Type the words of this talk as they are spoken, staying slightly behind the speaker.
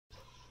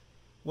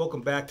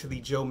Welcome back to the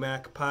Joe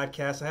Mack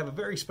podcast. I have a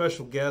very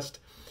special guest.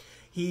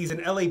 He's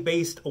an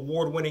LA-based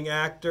award-winning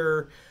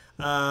actor.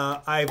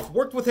 I've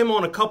worked with him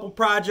on a couple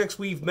projects.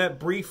 We've met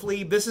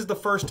briefly. This is the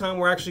first time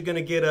we're actually going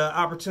to get an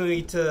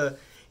opportunity to,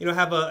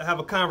 have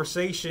a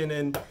conversation,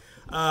 and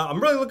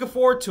I'm really looking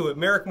forward to it.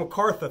 Merrick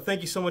McCartha,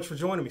 thank you so much for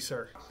joining me,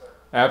 sir.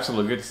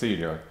 Absolutely, good to see you,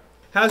 Joey.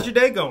 How's your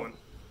day going?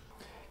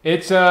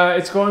 It's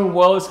going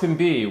well as can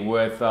be,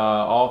 with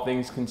all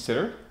things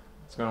considered.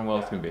 It's going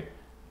well as can be.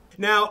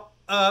 Now,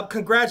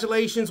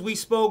 congratulations. We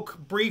spoke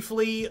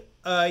briefly.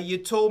 You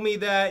told me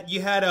that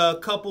you had a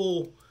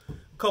couple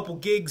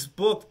gigs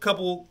booked,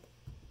 couple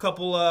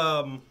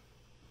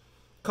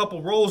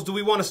roles. Do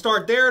we want to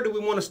start there, or do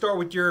we want to start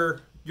with your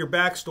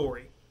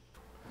backstory?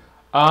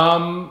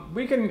 I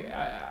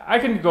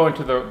can go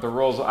into the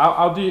roles.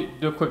 I'll do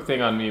a quick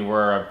thing on me,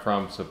 where I'm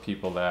from, so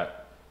people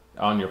that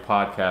on your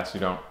podcast who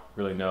don't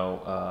really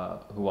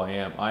know who I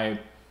am.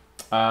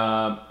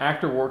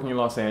 Actor working in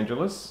Los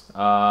Angeles.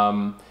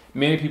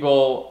 Many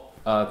people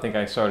think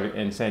I started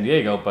in San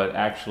Diego, but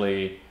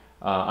actually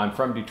I'm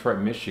from Detroit,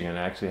 Michigan.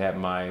 I actually had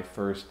my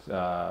first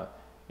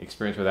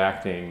experience with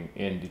acting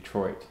in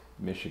Detroit,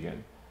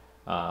 Michigan.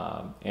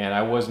 And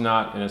I was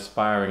not an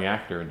aspiring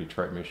actor in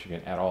Detroit,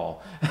 Michigan at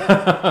all.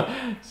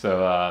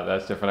 So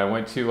that's different. I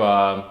went to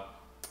a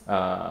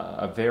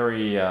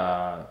very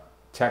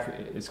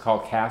it's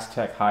called Cass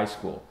Tech High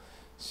School.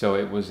 So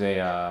it was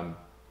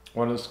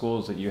one of the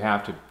schools that you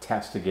have to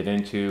test to get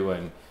into,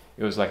 and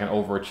it was like an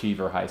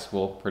overachiever high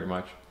school, pretty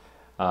much.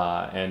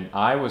 And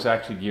I was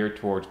actually geared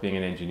towards being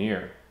an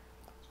engineer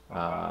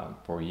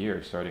for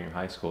years, starting in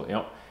high school.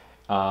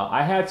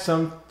 I had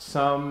some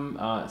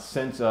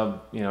sense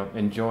of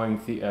enjoying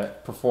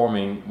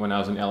performing when I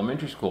was in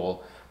elementary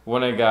school.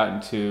 When I got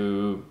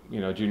into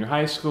junior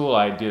high school,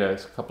 I did a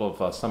couple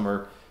of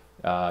summer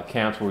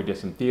camps where we did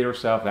some theater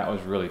stuff. That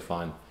was really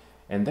fun.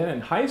 And then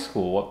in high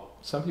school, what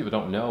some people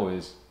don't know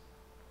is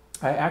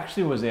I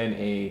actually was in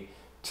a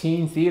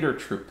teen theater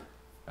troupe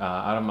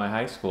out of my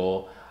high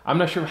school. I'm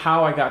not sure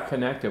how I got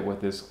connected with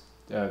this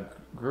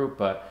group,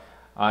 but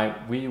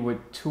we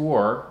would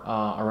tour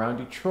around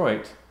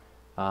Detroit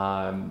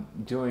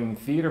doing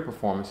theater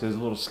performances,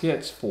 little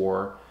skits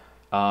for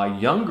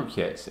younger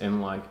kids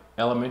in like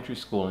elementary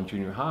school and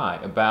junior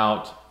high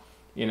about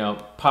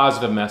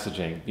positive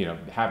messaging,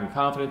 having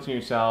confidence in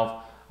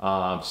yourself,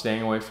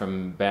 staying away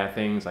from bad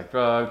things like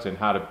drugs, and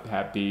how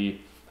to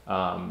be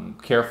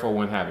careful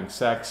when having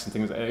sex and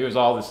things. It was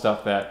all this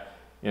stuff that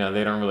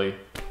they don't really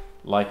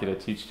like you to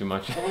teach too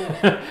much.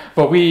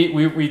 But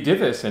we did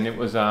this, and it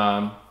was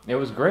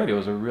great. It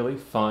was a really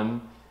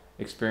fun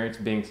experience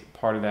being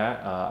part of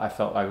that. I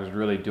felt I was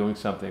really doing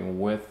something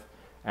with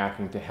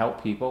acting to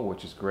help people,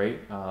 which is great.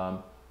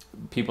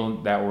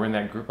 People that were in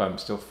that group I'm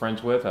still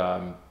friends with.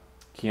 Juanos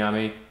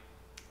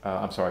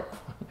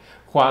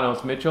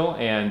Mitchell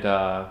and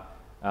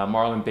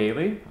Marlon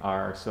Bailey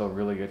are still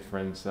really good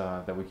friends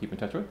that we keep in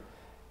touch with.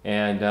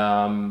 And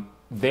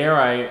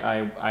there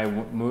I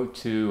moved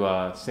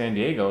to San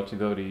Diego to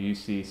go to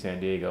UC San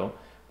Diego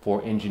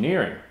for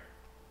engineering.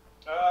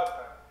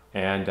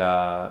 And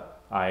I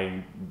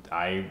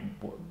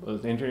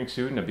was an engineering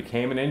student. I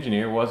became an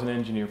engineer. Was an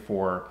engineer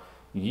for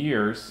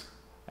years,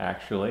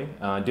 actually.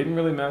 Didn't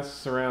really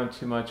mess around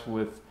too much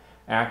with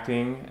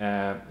acting,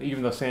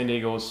 even though San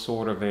Diego was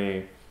sort of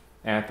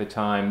at the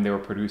time, they were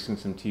producing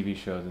some TV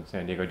shows in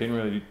San Diego. I didn't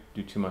really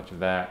do too much of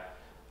that.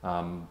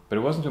 But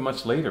it wasn't too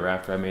much later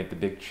after I made the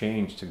big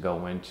change to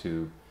go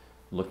into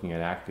looking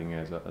at acting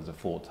as a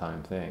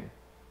full-time thing.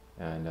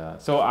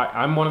 And so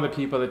I'm one of the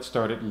people that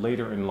started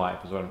later in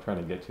life, is what I'm trying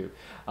to get to.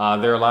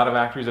 There are a lot of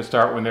actors that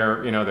start when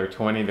they're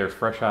 20, they're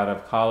fresh out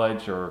of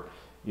college, or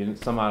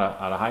some out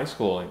of high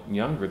school and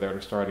younger that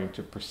are starting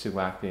to pursue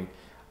acting.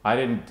 I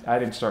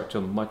didn't start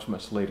till much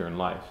later in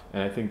life.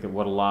 And I think that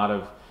what a lot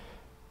of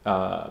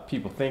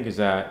people think is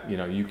that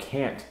you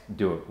can't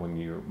do it when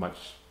you're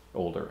much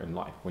older in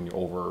life, when you're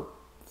over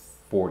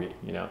 40,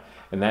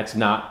 and that's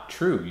not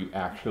true. You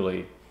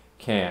actually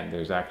can.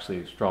 There's actually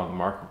a strong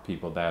market of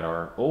people that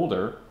are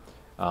older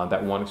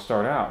that want to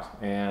start out,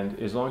 and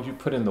as long as you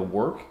put in the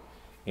work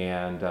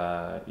and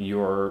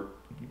you're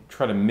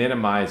try to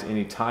minimize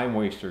any time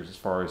wasters as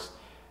far as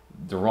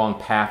the wrong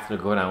path to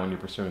go down when you're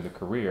pursuing the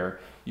career,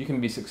 you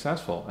can be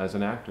successful as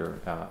an actor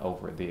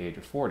over the age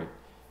of 40.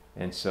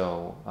 And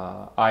so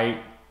I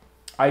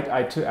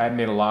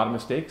made a lot of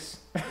mistakes.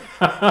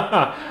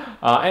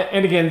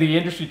 And again, the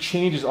industry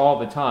changes all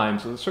the time,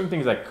 so there's certain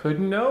things I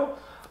couldn't know,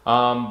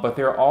 but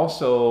there are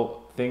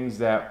also things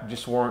that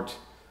just weren't,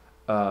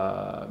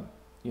 I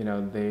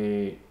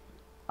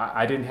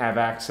didn't have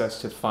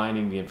access to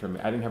finding the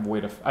information. I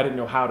didn't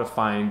know how to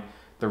find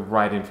the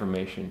right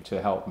information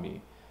to help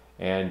me.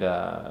 And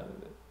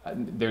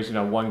there's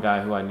one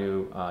guy who I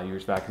knew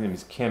years back. His name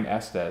is Kim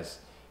Estes.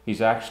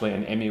 He's actually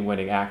an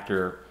Emmy-winning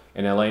actor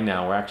in LA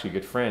now. We're actually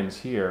good friends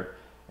here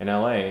in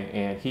LA,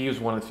 and he was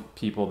one of the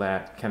people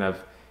that kind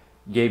of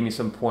gave me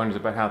some pointers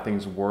about how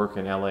things work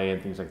in LA and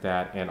things like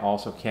that. And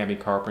also Cami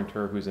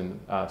Carpenter, who's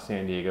in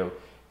San Diego,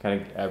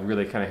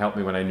 really helped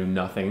me when I knew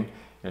nothing.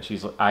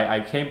 she's. I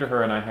came to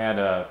her and I had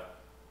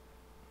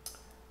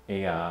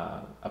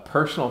a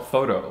personal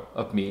photo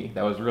of me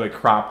that was really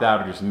cropped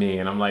out of just me,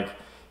 and I'm like,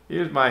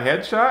 here's my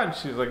headshot, and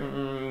she's like,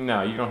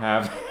 no, you don't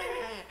have.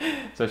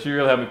 So she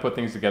really helped me put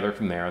things together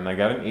from there, and I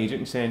got an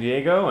agent in San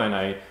Diego, and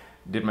I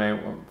did my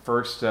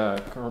first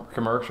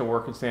commercial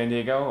work in San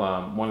Diego.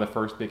 One of the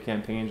first big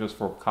campaigns was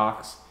for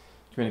Cox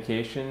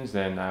Communications,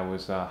 and I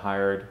was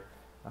hired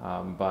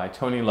by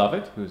Tony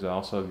Lovett, who's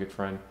also a good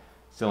friend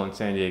still in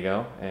San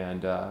Diego,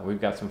 and we've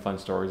got some fun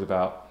stories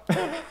about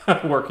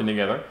working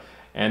together.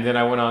 And then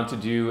I went on to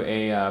do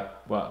a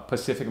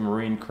Pacific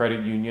Marine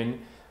Credit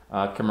Union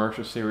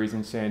commercial series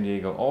in San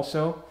Diego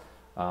also,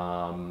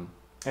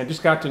 and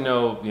just got to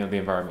know the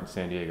environment in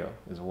San Diego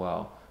as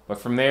well. But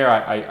from there,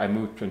 I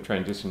moved and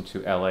transitioned to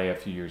LA a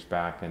few years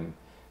back, and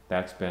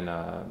that's been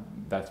a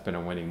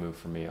winning move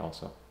for me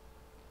also.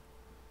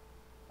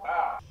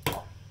 Wow.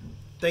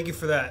 Thank you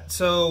for that.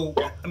 So,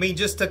 I mean,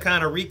 just to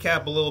kind of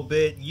recap a little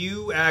bit,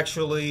 you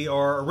actually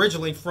are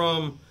originally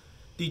from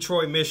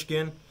Detroit,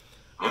 Michigan.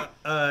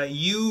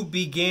 You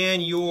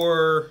began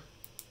your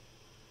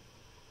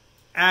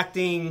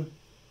acting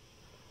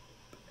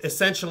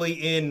essentially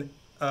in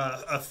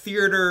a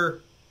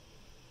theater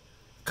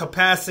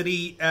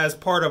capacity as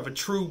part of a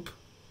troupe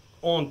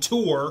on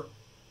tour,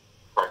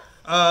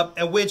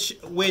 and which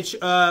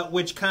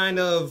kind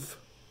of,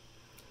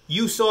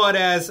 you saw it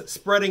as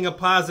spreading a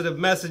positive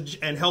message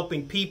and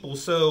helping people.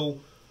 So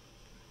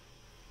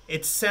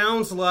it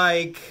sounds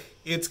like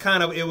it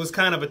was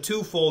kind of a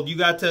twofold. You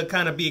got to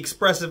kind of be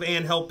expressive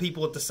and help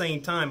people at the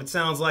same time. It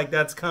sounds like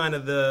that's kind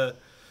of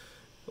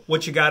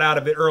what you got out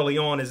of it early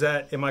on.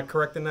 Am I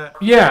correct in that?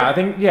 Yeah, I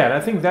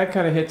think that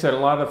kind of hits at a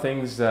lot of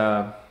things.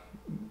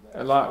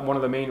 One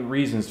of the main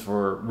reasons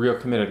for real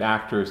committed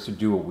actors to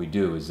do what we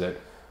do is that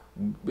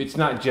it's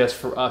not just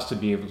for us to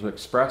be able to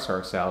express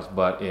ourselves,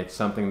 but it's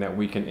something that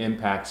we can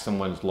impact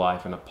someone's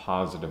life in a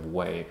positive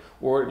way,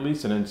 or at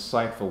least an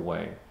insightful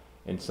way.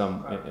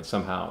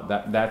 Somehow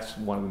that's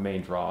one of the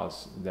main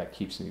draws that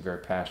keeps me very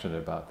passionate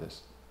about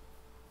this.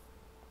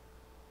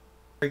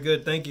 Very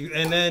good, thank you.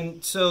 And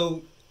then,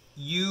 so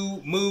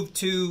you moved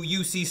to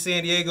UC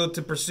San Diego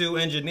to pursue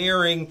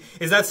engineering.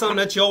 Is that something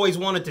that you always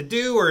wanted to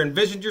do or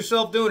envisioned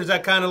yourself doing? Is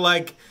that kind of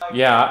like?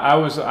 Yeah, I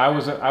was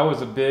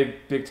a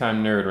big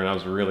time nerd when I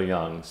was really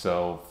young.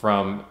 So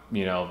from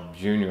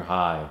junior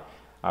high,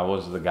 I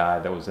was the guy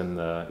that was in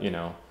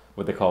the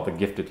what they call the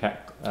gifted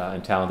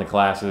and talented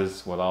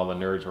classes, where all the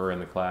nerds were in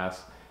the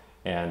class.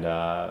 And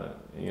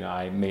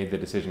I made the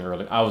decision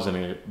early. I was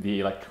in the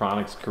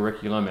electronics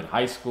curriculum in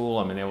high school.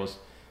 I mean, it was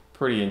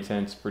pretty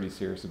intense, pretty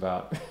serious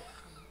about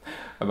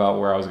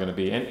where I was going to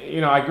be.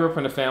 And I grew up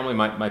in a family.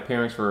 My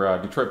parents were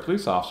Detroit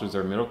police officers.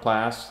 They're middle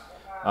class.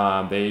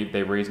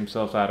 They raised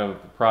themselves out of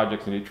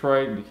projects in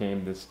Detroit and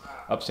became this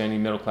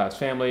upstanding middle class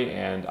family.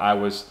 And I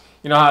was,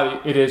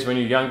 how it is when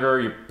you're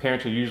younger. Your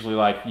parents are usually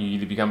like, you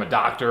either become a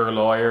doctor or a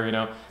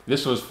lawyer.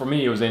 This was, for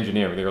me, it was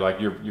engineering. They were like,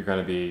 you're going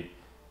to be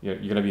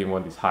in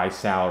one of these high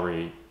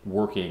salary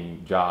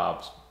working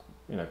jobs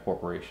in a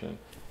corporation.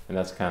 And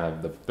that's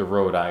kind of the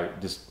road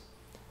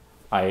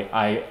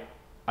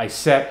I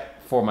set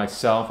for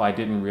myself. I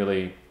didn't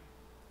really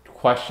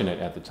question it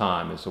at the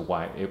time as to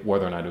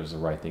whether or not it was the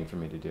right thing for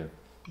me to do.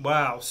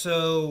 Wow.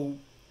 So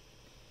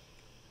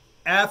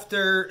at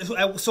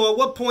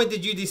what point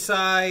did you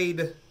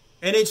decide?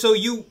 And then, so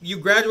you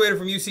graduated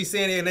from UC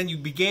San Diego, and then you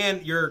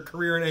began your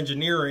career in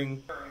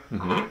engineering.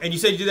 Mm-hmm. And you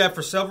said you did that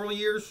for several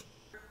years?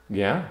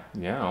 Yeah,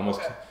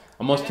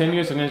 almost 10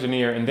 years as an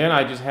engineer. And then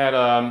I just had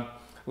a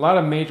lot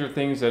of major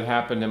things that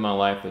happened in my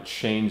life that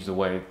changed the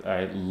way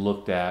I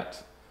looked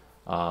at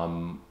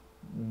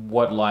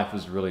what life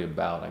was really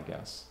about, I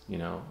guess,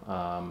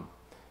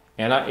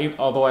 And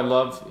although I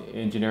love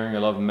engineering, I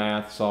love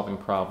math, solving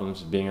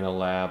problems, being in a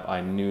lab,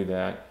 I knew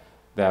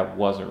that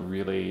wasn't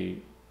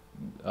really,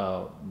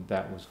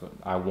 that was what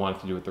I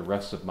wanted to do with the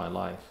rest of my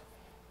life.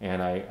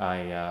 And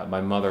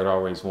my mother had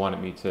always wanted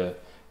me to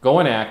go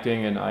in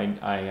acting, and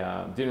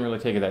I didn't really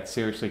take it that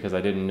seriously because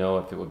I didn't know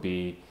if it would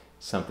be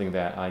something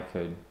that I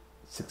could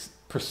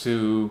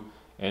pursue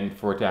and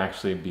for it to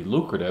actually be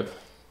lucrative.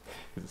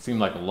 It seemed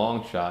like a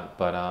long shot,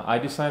 but I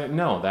decided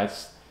no.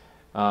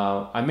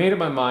 I made up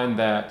my mind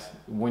that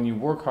when you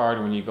work hard,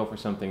 when you go for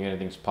something,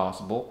 anything's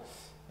possible.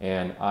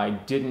 And I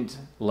didn't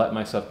let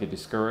myself get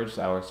discouraged.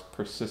 I was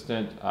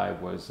persistent. I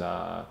was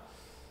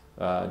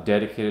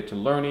dedicated to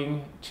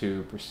learning,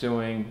 to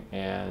pursuing,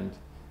 and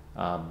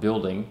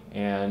building.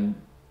 And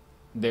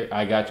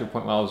I got to a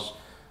point where I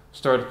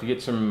started to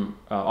get some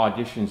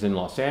auditions in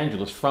Los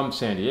Angeles from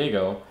San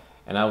Diego,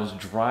 and I was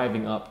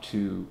driving up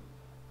to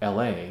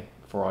LA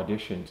for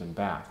auditions and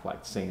back,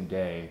 like same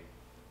day,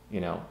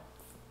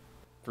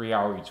 3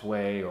 hour each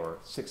way or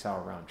 6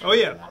 hour round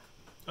trip.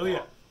 Oh yeah.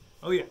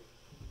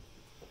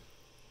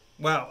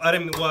 Wow, I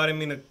didn't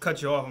mean to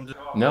cut you off.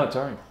 No, it's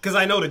all right. Because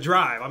I know to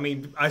drive. I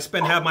mean, I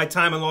spend half my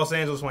time in Los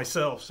Angeles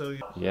myself, so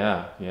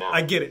yeah.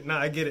 I get it. No,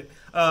 I get it.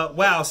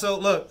 Wow. So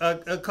look,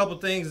 a couple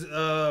things.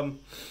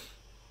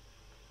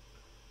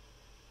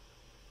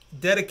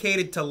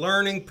 dedicated to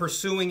learning,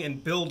 pursuing,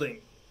 and building.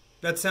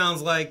 That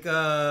sounds like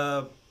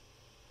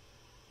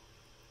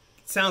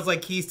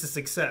keys to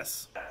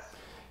success.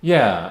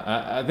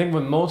 Yeah, I think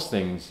with most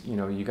things,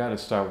 you got to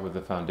start with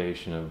the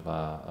foundation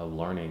of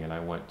learning. And I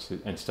went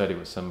to and studied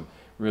with some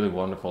really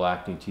wonderful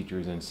acting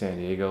teachers in San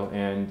Diego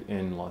and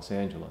in Los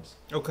Angeles.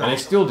 Okay. And I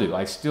still do.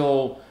 I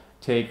still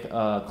take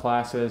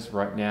classes.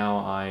 Right now,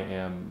 I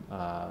am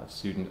a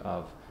student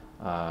of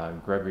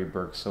Gregory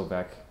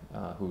Berg-Sobek,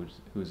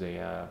 who's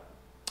a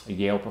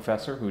Yale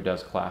professor who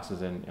does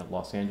classes in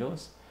Los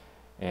Angeles.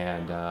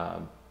 And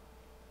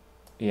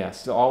yeah,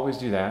 so always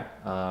do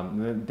that.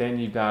 Then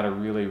you've got to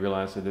really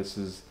realize that this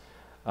is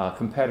a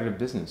competitive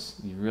business.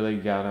 You really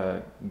got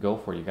to go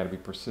for it. You got to be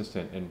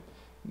persistent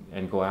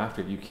and go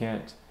after it. You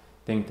can't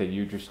think that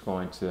you're just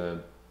going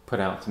to put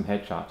out some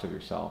headshots of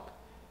yourself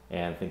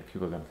and think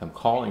people are going to come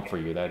calling for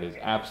you. That is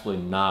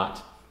absolutely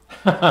not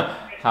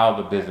how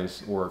the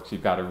business works.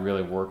 You've got to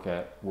really work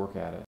at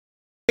it.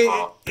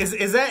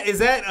 Is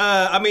that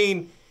I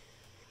mean,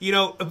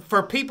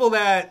 for people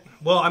that,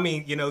 well, I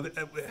mean,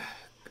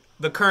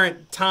 the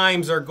current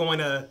times are going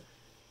to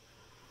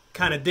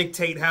kind of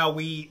dictate how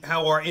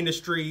our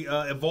industry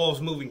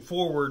evolves moving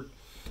forward.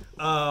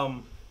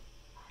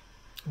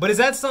 But is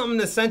that something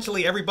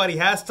essentially everybody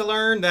has to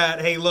learn,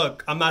 that, hey,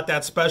 look, I'm not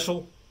that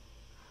special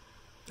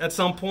at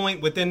some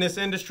point within this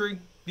industry,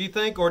 do you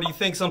think? Or do you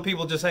think some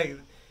people just, hey,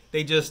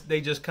 they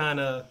just kind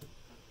of,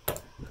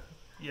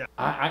 yeah.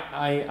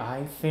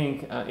 I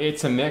think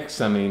it's a mix.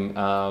 I mean,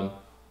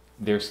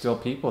 there's still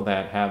people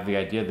that have the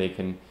idea they're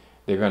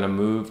going to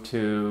move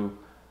to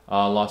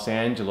Los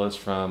Angeles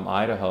from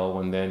Idaho,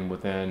 and then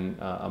within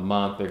a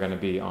month they're going to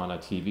be on a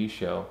TV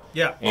show.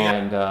 Yeah.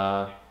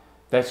 And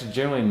that's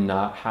generally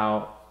not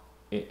how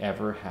it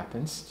ever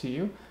happens to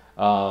you.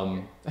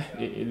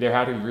 There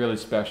have to be really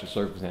special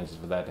circumstances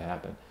for that to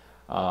happen.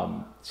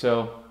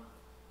 So,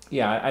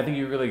 yeah, I think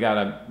you really got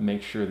to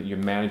make sure that you're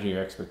managing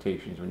your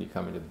expectations when you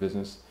come into the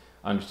business.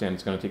 Understand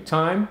it's going to take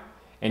time,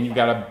 and you've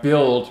got to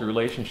build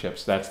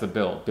relationships. That's the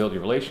build. Build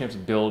your relationships,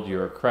 build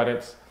your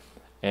credits,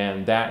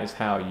 and that is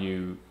how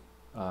you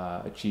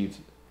achieve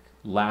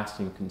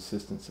lasting,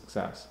 consistent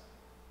success.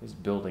 Is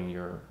building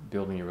your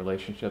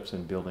relationships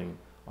and building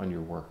on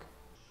your work.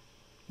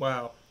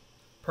 Wow,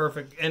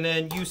 perfect. And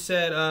then you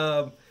said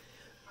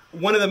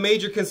one of the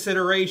major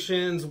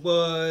considerations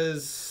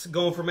was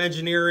going from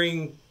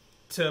engineering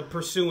to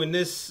pursuing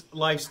this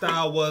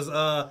lifestyle was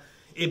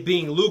it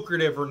being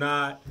lucrative or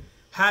not.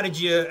 How did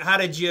you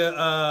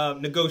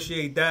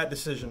negotiate that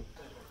decision?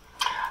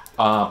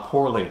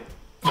 Poorly.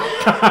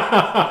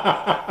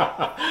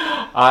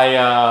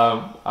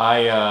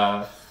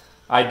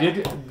 I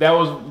did. That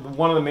was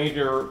one of the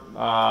major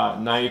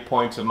 90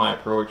 points of my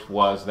approach,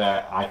 was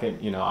that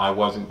I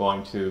wasn't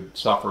going to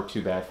suffer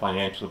too bad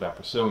financially by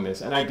pursuing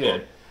this, and I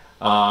did.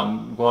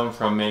 Going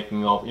from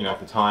making, at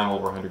the time,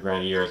 over 100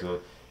 grand a year as an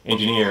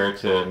engineer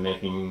to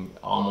making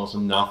almost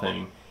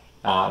nothing.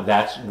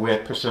 That's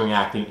with pursuing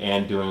acting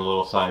and doing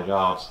little side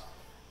jobs.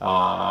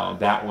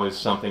 That was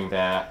something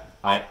that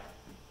I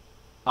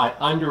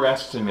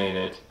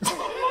underestimated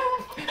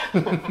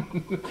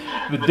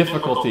the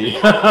difficulty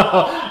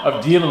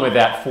of dealing with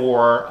that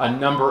for a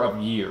number of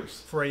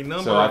years. A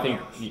number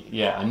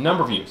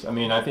of years. I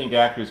mean, I think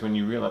actors, when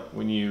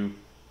you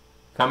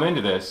come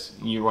into this,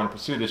 you want to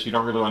pursue this, you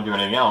don't really want to do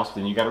anything else,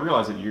 then you got to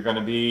realize that you're going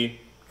to be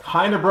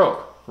kind of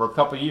broke for a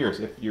couple of years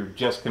if you're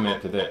just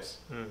committed to this.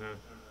 Mm-hmm.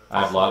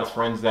 I have a lot of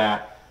friends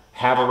that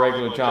have a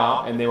regular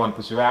job and they want to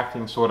pursue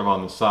acting sort of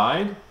on the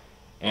side,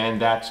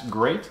 and that's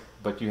great.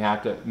 But you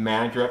have to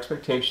manage your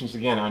expectations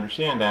again.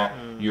 Understand that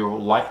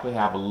you'll likely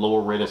have a lower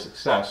rate of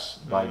success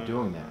by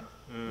doing that.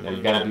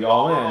 You got to be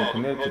all in and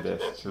committed to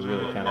this to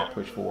really kind of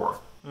push forward.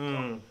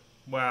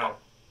 Wow.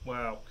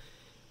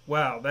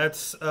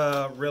 That's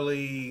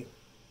really,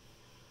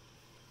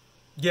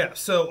 yeah.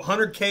 So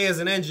 100K as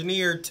an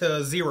engineer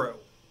to zero.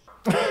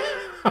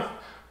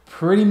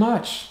 Pretty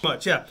much.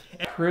 Yeah.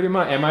 Pretty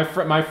much. And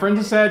my friends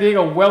in San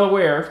Diego are well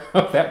aware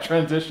of that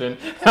transition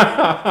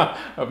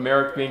of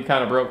Merrick being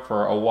kind of broke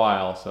for a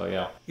while. So,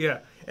 yeah. Yeah.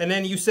 And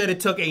then you said it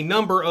took a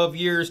number of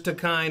years to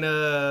kind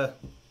of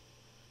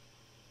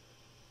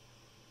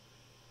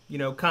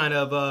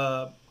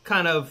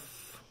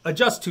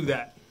adjust to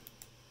that.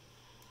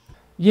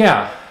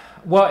 Yeah.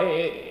 Well,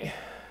 I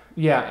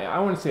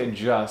wouldn't say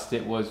adjust.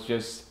 It was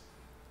just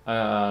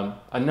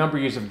a number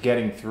of years of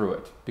getting through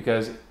it,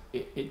 because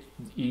it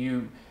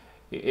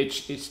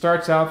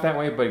starts out that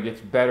way, but it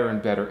gets better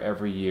and better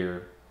every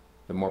year.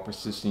 The more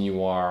persistent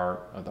you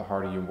are, the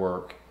harder you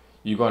work,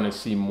 you're going to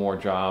see more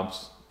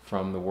jobs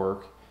from the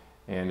work,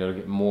 and it'll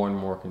get more and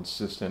more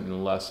consistent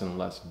and less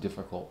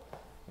difficult.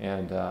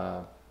 And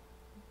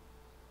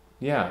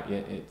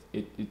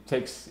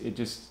it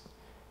just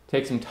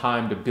takes some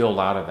time to build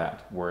out of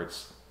that, where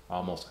it's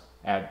almost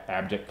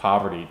abject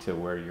poverty to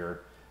where you're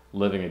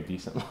living a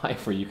decent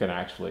life, where you can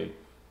actually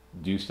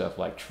do stuff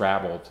like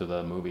travel to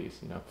the movies,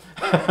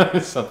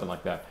 something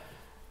like that.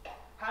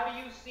 How do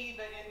you see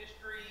the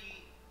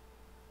industry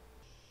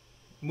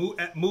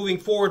moving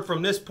forward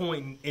from this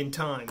point in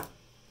time?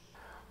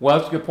 Well,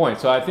 that's a good point.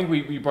 So I think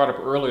we brought up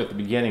earlier at the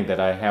beginning that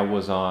I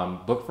was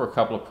booked for a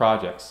couple of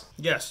projects.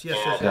 Yes.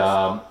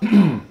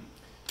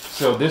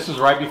 So this was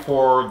right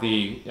before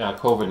the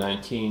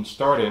COVID-19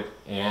 started,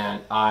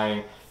 and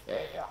I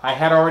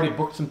had already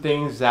booked some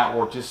things that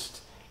were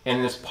just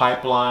in this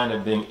pipeline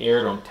of being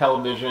aired on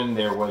television.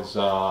 There was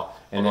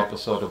an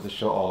episode of the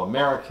show All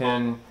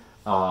American.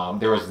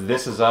 There was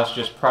This Is Us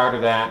just prior to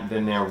that.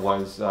 Then there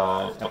was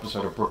an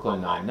episode of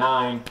Brooklyn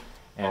Nine-Nine,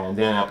 and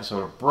then an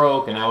episode of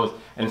Broke.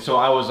 So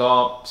I was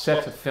all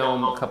set to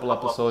film a couple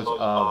episodes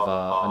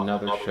of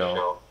another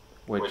show,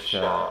 which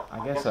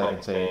I guess I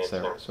can say it's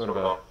a sort of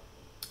a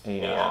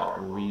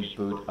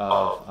reboot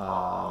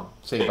of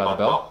Saved by the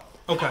Bell.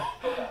 Okay.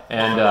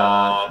 And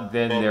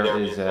then there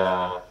is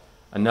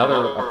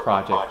another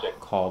project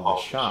called The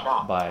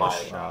Shop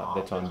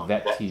that's on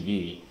Vet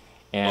TV,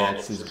 and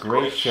it's this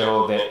great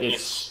show that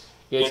it's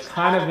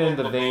kind of in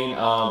the vein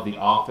of The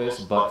Office,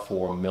 but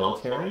for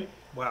military.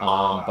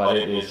 Wow. But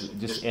it is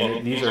just,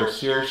 and these are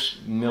serious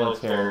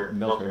military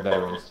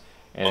veterans,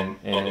 and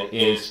it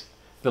is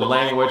the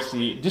language,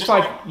 just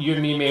like you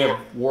and me may have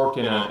worked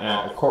in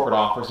a corporate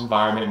office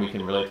environment, we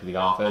can relate to The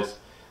Office.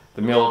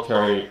 The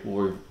military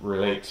will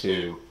relate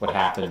to what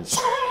happens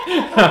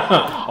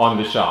on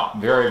The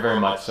Shop, very, very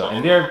much so.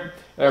 And they're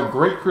a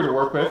great crew to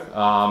work with.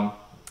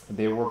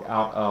 They work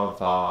out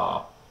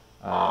of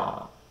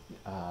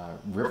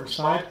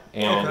Riverside,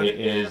 and it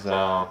is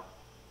the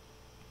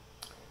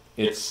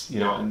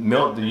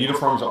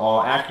uniforms are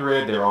all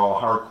accurate. They're all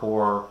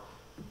hardcore,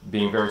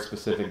 being very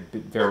specific,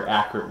 very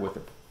accurate with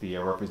the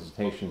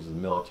representations of the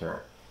military.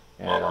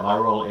 And my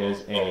role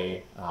is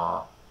a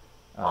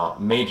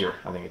major.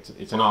 I think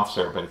it's an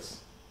officer, but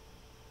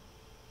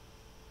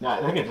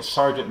I think it's a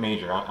sergeant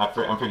major.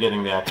 I'm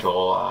forgetting the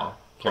actual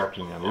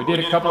character name. We did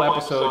a couple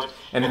episodes,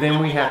 and then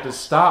we had to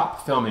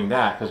stop filming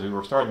that because we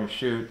were starting to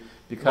shoot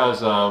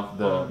because of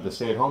the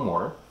stay-at-home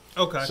order.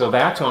 Okay. So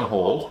that's on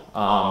hold.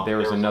 There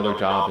was another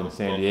job in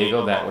San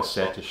Diego that was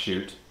set to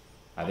shoot,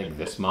 I think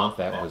this month.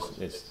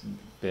 It's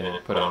been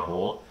put on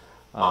hold.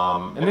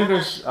 And then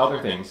there's other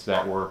things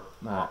that were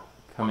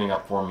coming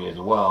up for me as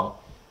well.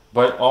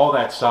 But all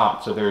that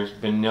stopped, so there's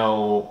been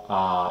no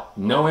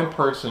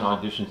in-person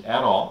auditions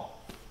at all,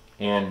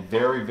 and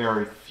very,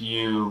 very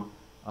few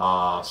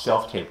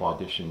self-tape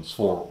auditions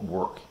for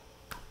work.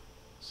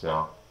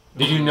 So,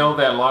 did you know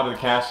that a lot of the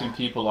casting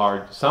people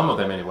some of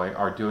them anyway,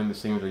 are doing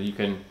this thing where you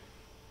can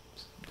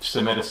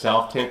submit a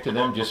self-tape to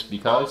them just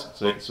because,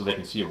 so they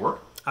can see your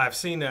work? I've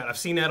seen that. I've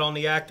seen that on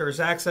the Actors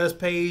Access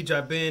page.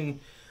 I've been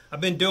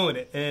doing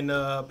it, and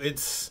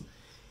it's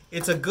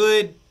a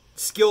good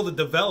skill to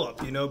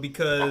develop,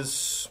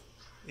 because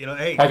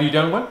hey. Have you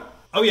done one?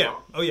 Oh yeah.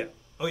 Good.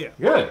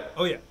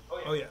 Oh yeah.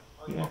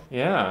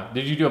 Yeah.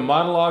 Did you do a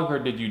monologue or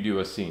did you do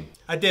a scene?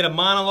 I did a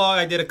monologue,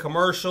 I did a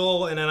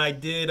commercial, and then I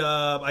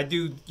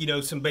do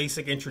some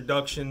basic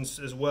introductions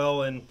as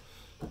well. And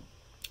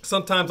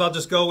sometimes I'll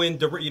just go in,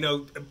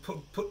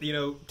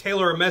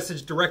 tailor a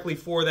message directly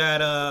for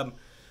that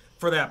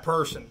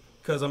person.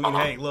 Because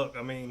hey, look,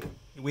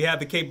 we have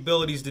the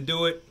capabilities to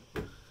do it.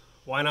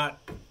 Why not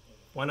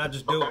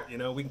just do it?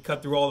 We can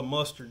cut through all the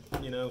mustard.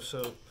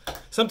 So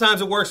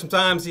sometimes it works,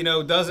 sometimes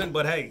doesn't.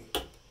 But hey,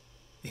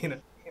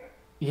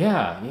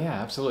 Yeah,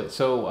 absolutely.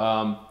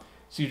 So,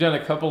 so you've done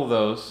a couple of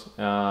those,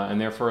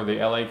 and they're for the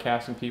LA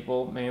casting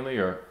people mainly,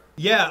 or?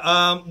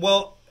 Yeah.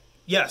 Well,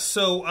 yes.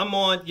 So I'm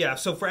on. Yeah.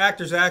 So for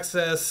Actors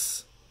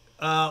Access,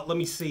 let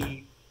me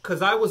see,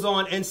 because I was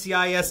on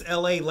NCIS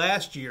LA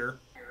last year.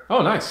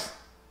 Oh, nice.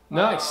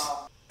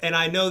 And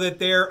I know that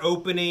they're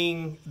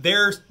opening.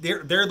 They're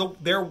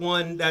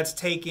one that's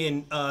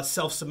taking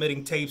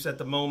self-submitting tapes at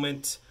the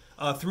moment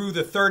through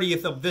the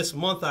 30th of this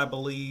month, I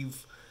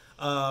believe.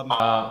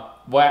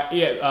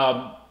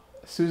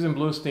 Susan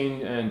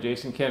Bluestein and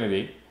Jason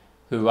Kennedy,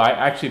 who I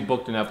actually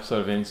booked an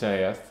episode of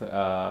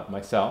NCIS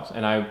myself,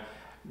 and I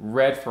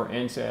read for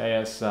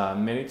NCIS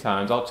many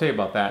times. I'll tell you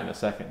about that in a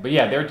second. But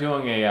yeah, they're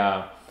doing they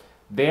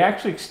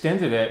actually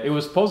extended it. It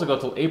was supposed to go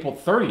till April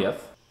 30th.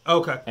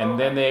 Okay. And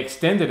then they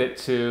extended it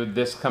to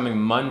this coming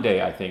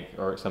Monday, I think,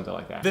 or something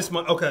like that. This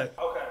month, okay.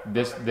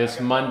 This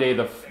Monday,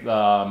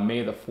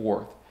 May the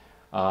 4th,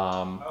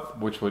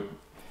 which would.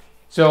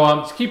 So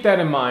just keep that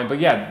in mind. But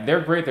yeah,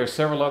 they're great. There's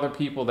several other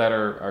people that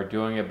are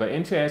doing it. But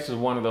NCIS is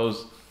one of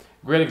those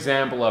great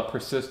example of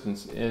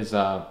persistence.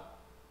 NCIS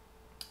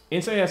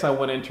I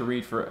went in to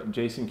read for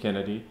Jason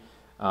Kennedy.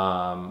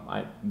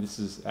 This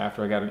is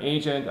after I got an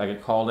agent. I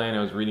get called in.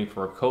 I was reading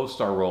for a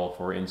co-star role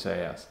for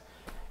NCIS.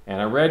 And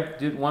I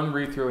did one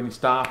read through, and he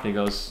stopped. And he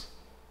goes,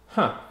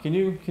 "Huh? Can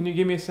you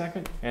give me a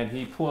second?" And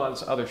he pulled out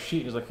this other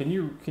sheet. He's like, "Can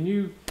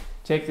you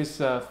take this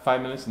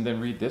 5 minutes and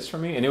then read this for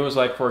me?" And it was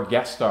like for a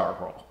guest star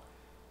role.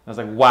 I was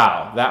like,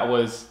 "Wow, that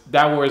was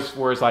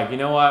where it's like, you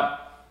know what?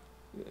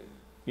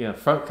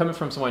 Coming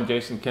from someone,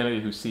 Jason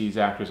Kennedy, who sees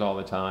actors all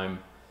the time,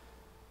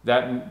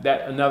 that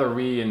another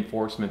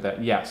reinforcement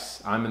that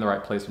yes, I'm in the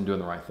right place. I'm doing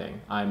the right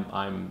thing.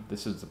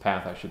 This is the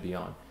path I should be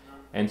on."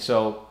 And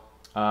so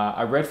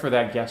I read for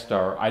that guest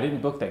star. I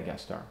didn't book that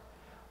guest star,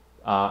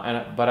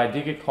 but I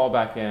did get called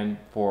back in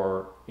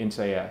for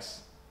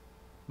NCIS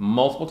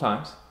multiple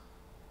times,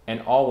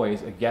 and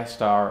always a guest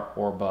star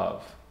or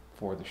above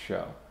for the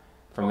show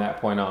from that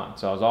point on.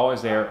 So I was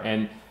always there,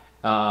 and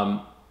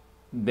how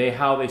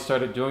they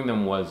started doing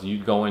them was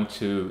you'd go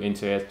into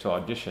NCIS to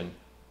audition,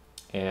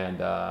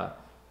 and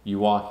you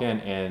walk in,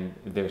 and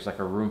there's like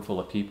a room full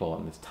of people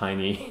in this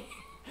tiny,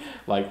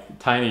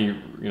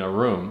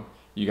 room.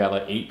 You got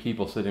like 8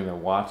 people sitting there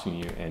watching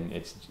you, and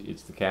it's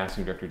the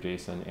casting director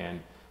Jason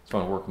and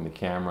someone working the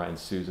camera, and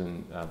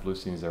Susan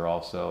Bluestein's there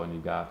also, and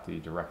you've got the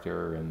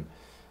director and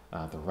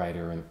the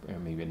writer and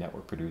maybe a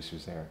network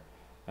producer's there.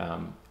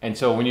 And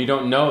so when you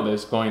don't know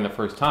this going the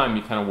first time,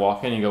 you kind of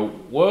walk in and you go,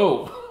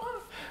 whoa.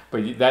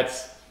 But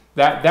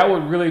that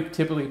would really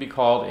typically be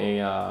called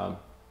a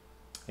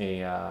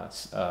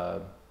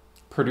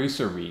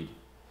producer read.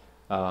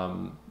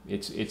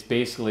 It's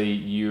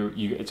basically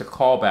it's a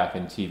callback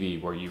in TV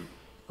where you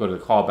go to the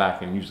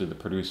callback, and usually the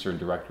producer and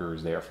director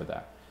is there for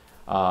that.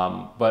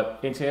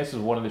 But NCIS is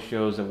one of the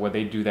shows where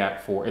they do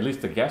that for at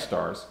least the guest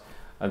stars.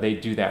 They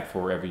do that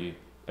for every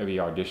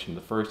audition,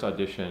 the first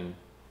audition,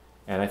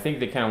 and I think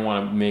they kind of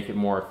want to make it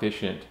more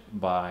efficient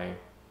by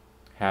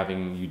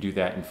having you do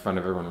that in front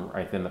of everyone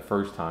right then the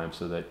first time,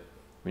 so that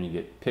when you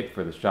get picked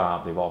for this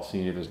job, they've all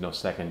seen you. There's no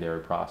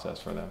secondary process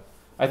for them.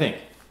 I think.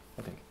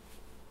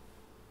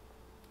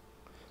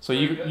 So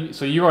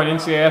you were on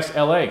NCIS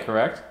LA,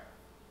 correct?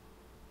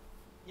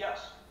 Yes.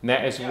 And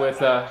that is with.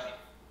 So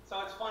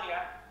it's funny.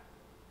 I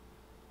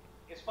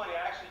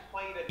actually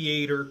played a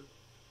theater.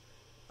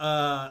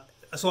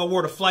 So I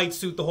wore the flight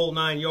suit, the whole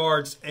 9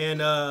 yards,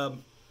 and I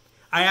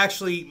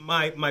actually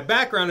my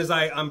background is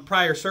I'm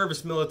prior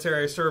service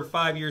military. I served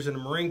 5 years in the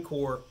Marine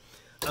Corps.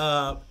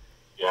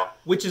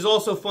 Which is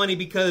also funny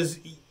because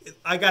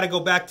I got to go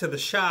back to the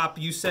shop.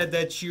 You said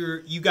that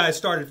you guys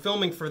started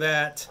filming for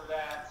that.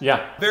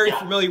 Yeah. Very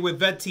familiar with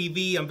Vet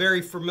TV. I'm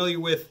very familiar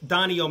with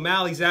Donnie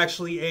O'Malley's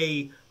actually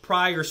a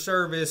prior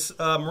service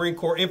Marine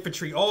Corps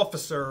infantry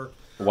officer.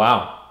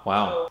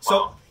 Wow.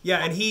 So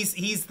yeah, and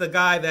he's the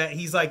guy that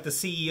he's like the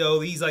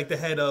CEO. He's like the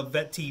head of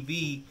Vet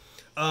TV.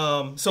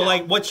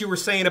 Like what you were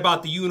saying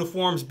about the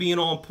uniforms being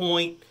on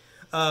point.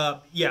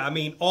 I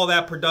mean, all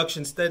that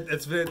production,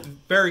 it's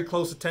very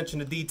close attention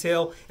to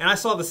detail. And I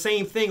saw the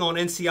same thing on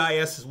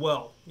NCIS as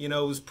well. You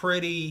know, it was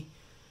pretty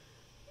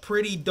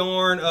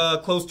darn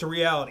close to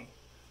reality.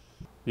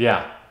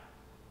 Yeah.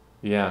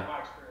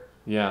 That's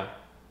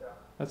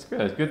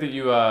good. It's good that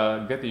you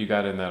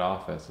got in that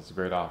office. It's a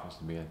great office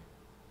to be in.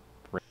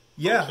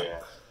 Yeah,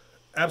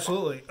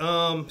 absolutely.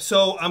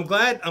 So I'm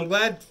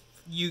glad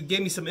you gave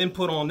me some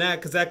input on that,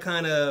 because that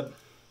kind of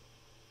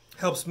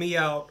helps me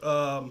out,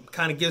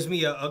 kind of gives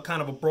me a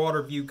kind of a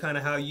broader view, kind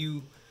of how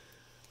you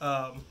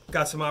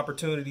got some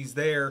opportunities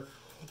there.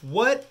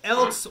 What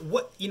else?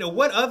 What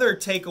other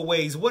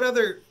takeaways? What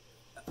other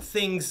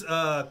things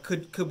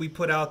could we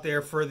put out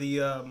there for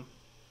the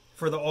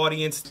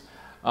audience?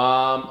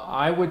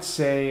 I would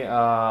say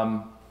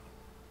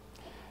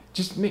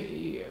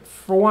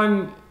for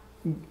one,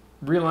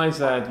 realize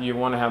that you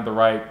want to have the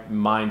right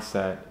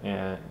mindset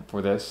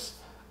for this.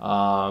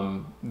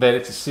 That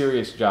it's a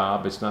serious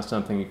job. It's not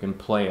something you can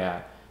play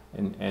at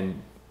and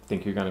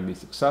think you're going to be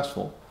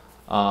successful.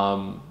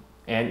 And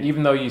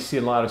even though you see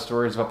a lot of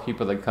stories about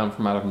people that come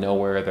from out of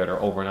nowhere that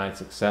are overnight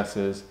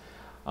successes,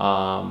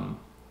 for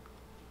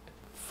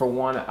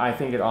one, I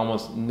think it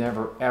almost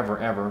never,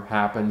 ever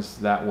happens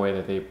that way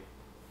that they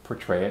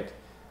portray it.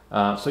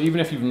 So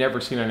even if you've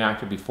never seen an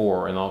actor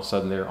before and all of a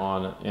sudden they're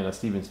in a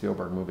Steven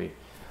Spielberg movie,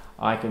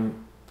 I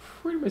can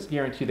pretty much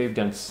guarantee they've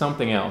done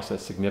something else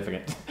that's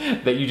significant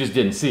that you just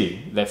didn't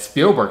see, that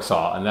Spielberg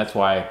saw, and that's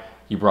why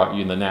he brought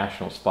you in the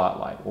national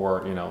spotlight.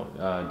 Or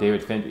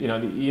David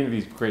Fincher,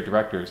 these great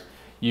directors.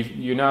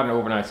 You're not an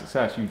overnight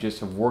success. You just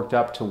have worked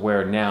up to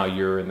where now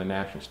you're in the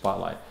national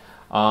spotlight.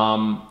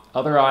 And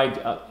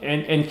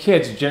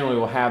kids generally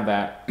will have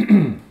that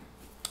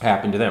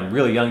happen to them.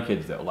 Really young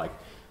kids though, like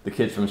the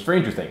kids from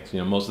Stranger Things.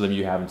 Most of them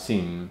you haven't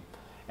seen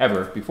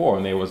ever before,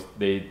 and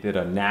they did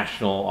a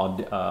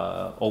national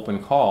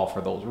open call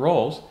for those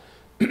roles,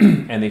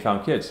 and they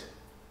found kids.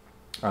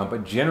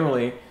 But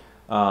generally,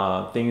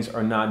 things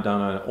are not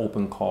done on an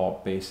open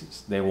call basis.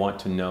 They want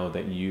to know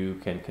that you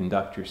can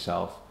conduct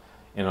yourself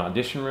in an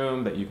audition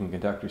room, that you can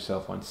conduct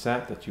yourself on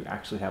set, that you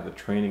actually have the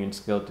training and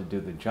skill to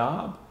do the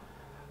job,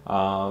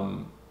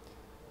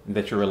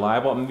 that you're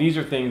reliable. I mean, these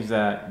are things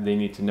that they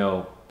need to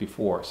know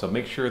before. So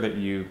make sure that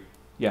you.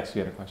 Yes,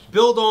 you had a question.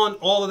 Build on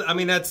all of. I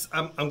mean,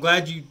 I'm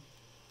glad you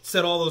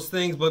said all those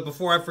things. But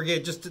before I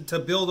forget, just to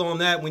build on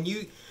that,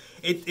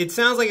 it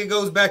sounds like it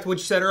goes back to what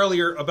you said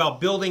earlier about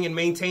building and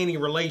maintaining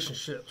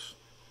relationships.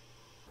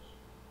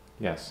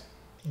 Yes.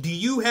 Do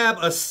you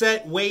have a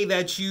set way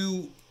that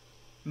you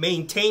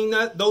maintain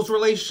those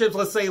relationships?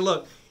 Let's say,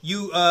 look,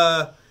 you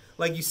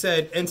like you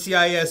said,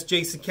 NCIS,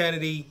 Jason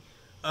Kennedy.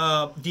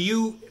 Do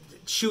you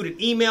shoot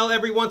an email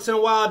every once in a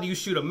while? Do you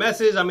shoot a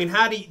message? I mean,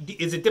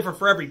 is it different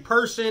for every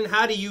person?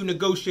 How do you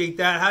negotiate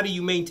that? How do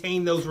you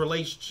maintain those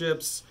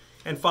relationships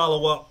and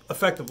follow up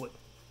effectively.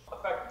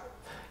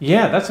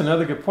 Yeah, that's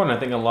another good point. I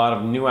think a lot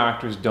of new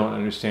actors don't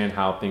understand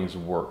how things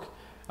work.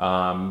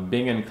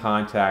 Being in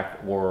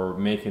contact or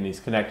making these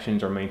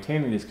connections or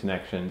maintaining these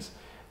connections,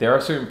 there are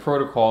certain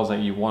protocols that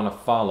you want to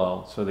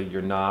follow so that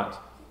you're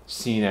not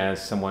seen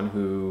as someone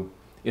who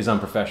is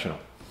unprofessional.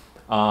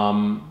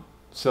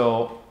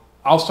 So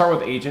I'll start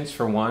with agents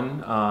for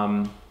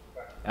one.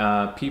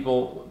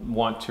 People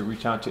want to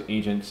reach out to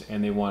agents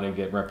and they want to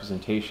get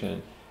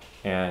representation.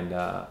 And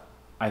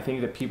I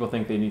think that people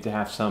think they need to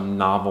have some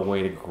novel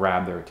way to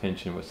grab their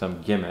attention with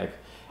some gimmick.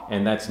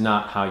 And that's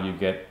not how you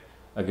get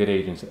a good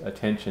agent's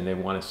attention. They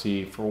want to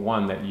see, for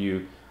one, that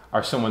you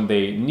are someone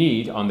they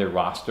need on their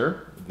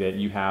roster, that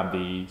you have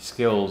the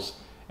skills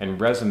and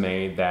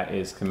resume that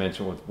is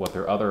commensurate with what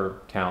their other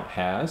talent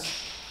has,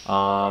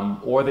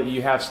 or that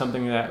you have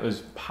something that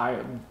is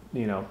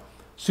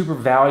super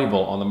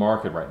valuable on the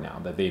market right now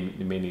that they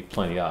may need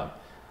plenty of.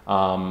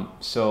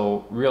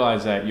 So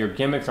realize that your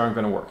gimmicks aren't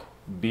going to work.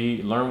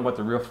 Learn what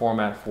the real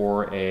format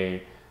for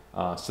a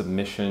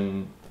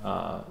submission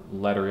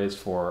letter is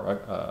for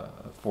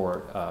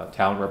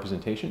talent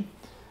representation.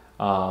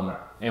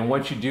 And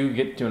once you do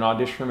get to an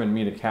audition room and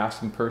meet a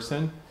casting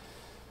person,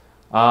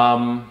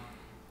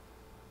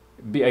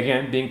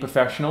 being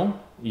professional.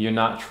 You're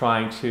not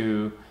trying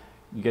to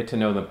get to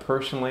know them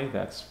personally.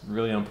 That's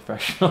really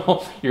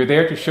unprofessional. You're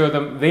there to show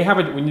them.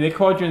 When they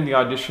called you in the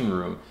audition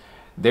room,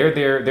 they're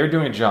there. They're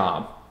doing a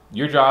job.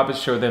 Your job is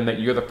to show them that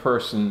you're the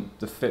person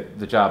to fit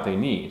the job they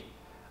need,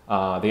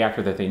 the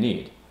actor that they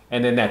need,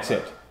 and then that's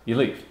it. You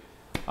leave.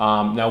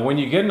 Now, when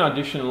you get an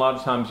audition, a lot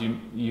of times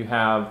you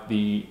have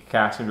the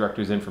casting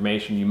director's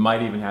information. You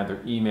might even have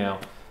their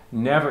email.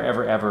 Never,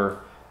 ever,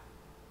 ever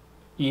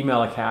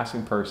email a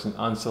casting person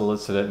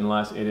unsolicited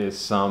unless it is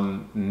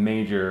some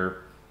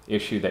major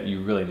issue that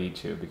you really need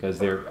to, because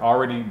they're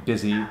already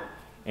busy,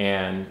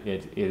 and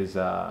it is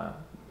a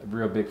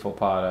real big faux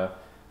pas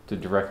to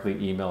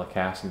directly email a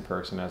casting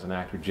person as an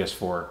actor just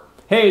for,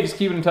 hey, just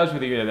keeping in touch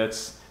with you.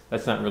 That's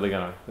not really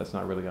gonna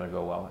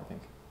go well, I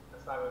think.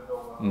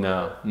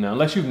 No,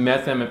 unless you've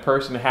met them in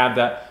person, have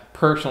that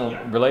personal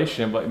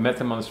relationship, but met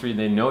them on the street,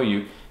 they know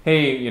you.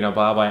 Hey,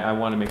 Bob, I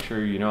want to make sure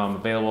I'm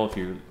available if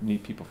you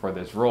need people for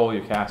this role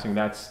you're casting.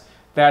 That's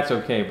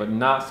okay, but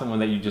not someone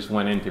that you just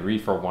went in to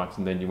read for once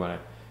and then you want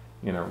to,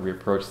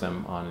 reapproach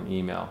them on an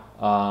email.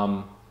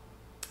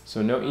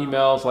 So no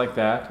emails like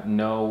that.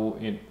 No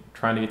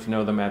trying to get to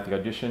know them at the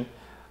audition.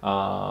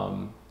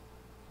 What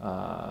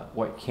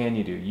can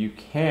you do? You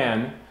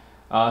can.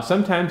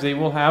 Sometimes they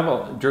will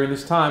have, during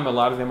this time, a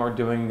lot of them are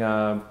doing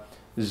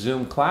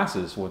Zoom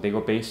classes where they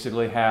will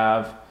basically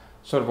have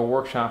sort of a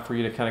workshop for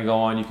you to kind of go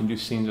on. You can do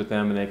scenes with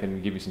them and they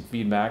can give you some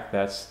feedback.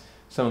 That's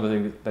some of the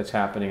things that's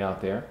happening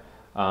out there.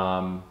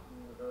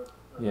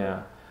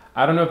 Yeah.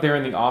 I don't know if they're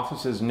in the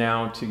offices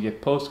now to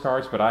get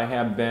postcards, but I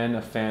have been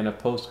a fan of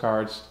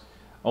postcards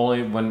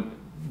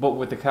but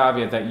with the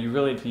caveat that you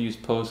really need to use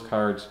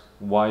postcards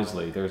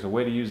wisely. There's a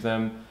way to use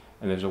them,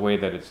 and there's a way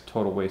that it's a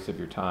total waste of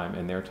your time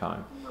and their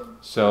time.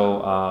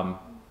 So,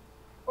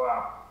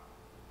 Wow.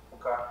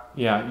 Okay.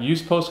 yeah,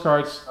 use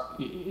postcards.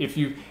 If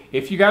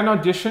you got an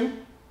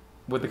audition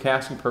with the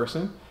casting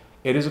person,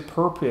 it is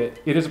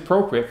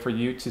appropriate for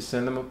you to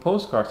send them a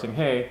postcard saying,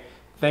 "Hey,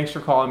 thanks for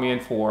calling me in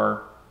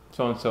for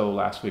so and so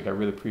last week. I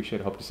really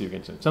appreciate it. Hope to see you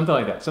again soon." Something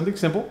like that. Something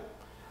simple,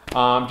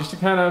 just to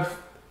kind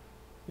of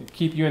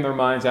keep you in their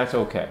minds. That's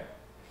okay.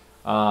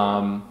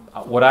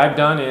 What I've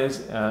done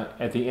is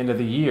at the end of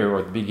the year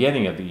or the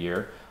beginning of the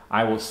year,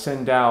 I will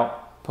send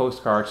out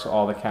postcards to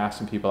all the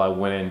casting people I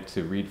went in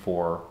to read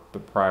for the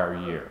prior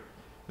year.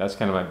 That's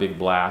kind of my big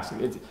blast.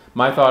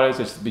 My thought is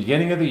it's the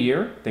beginning of the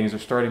year. Things are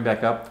starting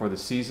back up for the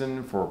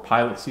season, for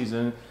pilot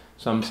season.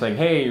 So I'm saying,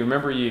 hey,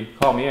 remember you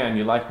called me in,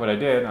 you liked what I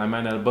did. I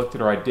might not have booked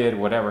it or I did,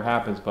 whatever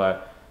happens,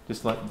 but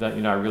just let that,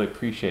 I really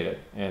appreciate it.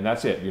 And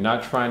that's it. You're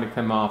not trying to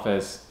come off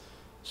as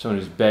someone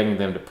who's begging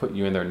them to put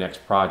you in their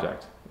next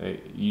project.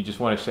 You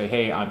just want to say,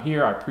 hey, I'm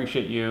here, I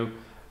appreciate you.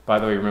 By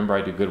the way, remember I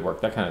do good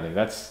work, that kind of thing.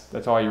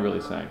 That's all you're really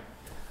saying.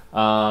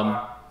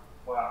 Wow.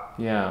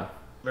 Yeah.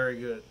 Very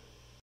good.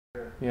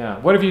 Yeah.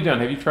 What have you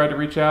done? Have you tried to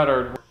reach out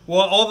or?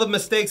 Well, all the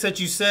mistakes that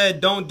you said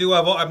don't do,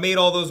 I've made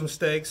all those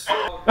mistakes. Is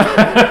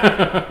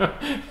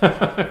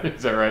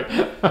that right?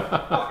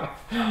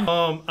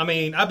 I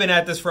mean, I've been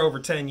at this for over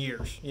 10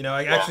 years.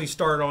 I actually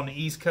started on the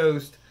East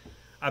Coast.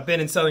 I've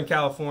been in Southern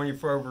California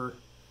for over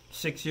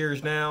 6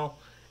 years now.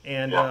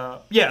 And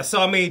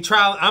so I mean,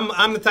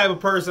 I'm the type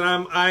of person.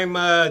 I'm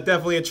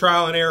definitely a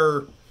trial and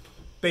error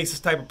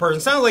basis type of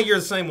person. Sounds like you're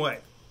the same way.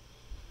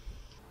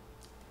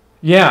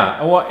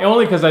 Yeah, well,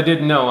 only because I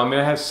didn't know. I mean,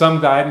 I had some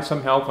guidance,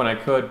 some help when I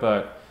could,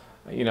 but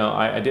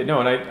I didn't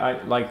know. And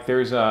I like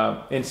there's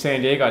in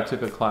San Diego, I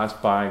took a class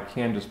by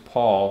Candace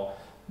Paul,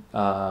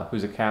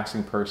 who's a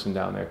casting person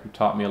down there, who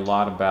taught me a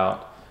lot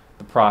about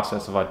the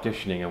process of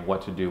auditioning and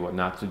what to do, what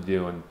not to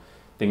do, and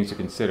things to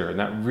consider. And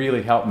that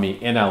really helped me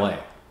in LA.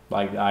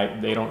 Like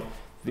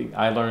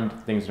I learned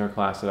things in her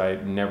class that I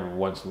never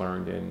once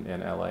learned in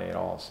LA at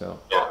all. So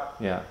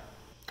yeah.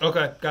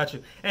 Okay, got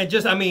you. And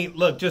just, I mean,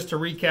 look, just to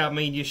recap, I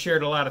mean, you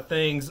shared a lot of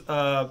things.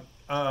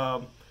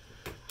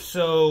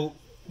 So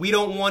we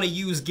don't want to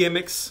use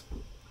gimmicks.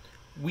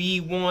 We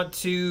want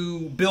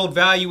to build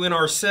value in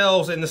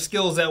ourselves and the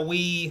skills that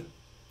we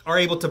are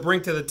able to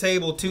bring to the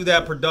table to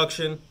that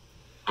production.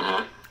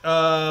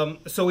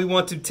 So we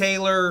want to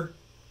tailor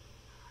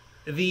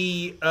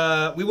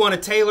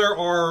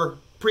our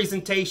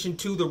presentation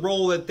to the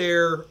role that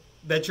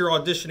you're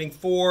auditioning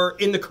for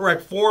in the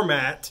correct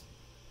format,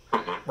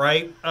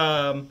 right?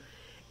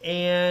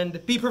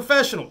 And be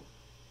professional.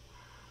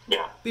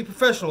 Yeah. Be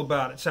professional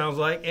about it, sounds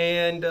like.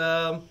 And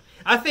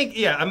I think,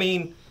 yeah, I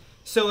mean,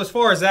 so as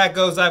far as that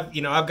goes, I've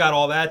got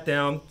all that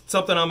down.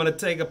 Something I'm going to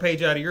take a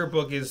page out of your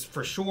book is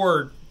for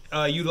sure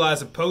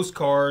utilizing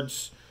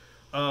postcards.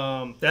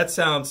 That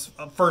sounds,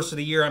 first of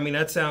the year, I mean,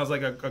 that sounds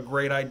like a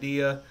great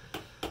idea.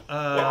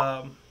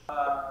 And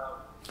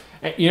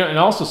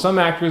also some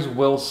actors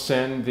will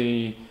send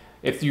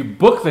if you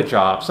book the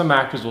job, some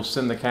actors will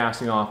send the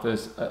casting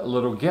office a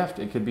little gift.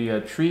 It could be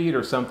a treat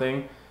or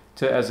something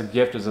as a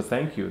gift, as a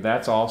thank you.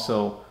 That's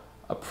also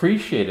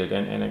appreciated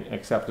and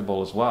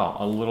acceptable as well.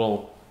 A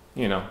little,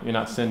 you're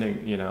not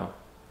sending,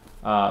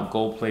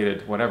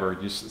 gold-plated whatever,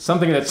 just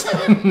something that's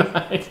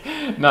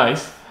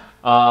nice.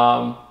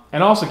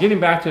 And also getting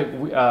back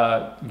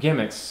to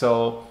gimmicks.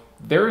 So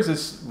there is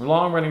this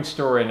long-running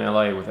story in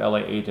LA with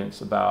LA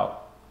agents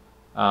about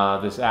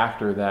this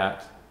actor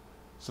that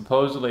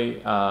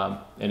supposedly an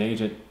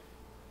agent,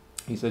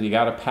 he said he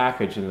got a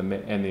package in the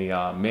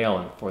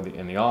mail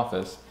in the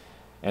office,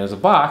 and there's a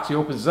box. He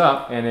opens it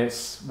up, and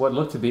it's what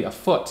looked to be a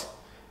foot,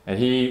 and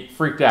he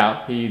freaked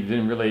out. He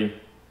didn't really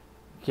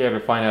care to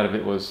find out if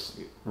it was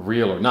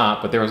real or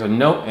not, but there was a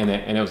note in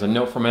it, and it was a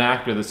note from an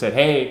actor that said,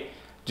 "Hey,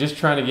 just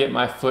trying to get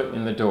my foot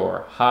in the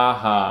door. Ha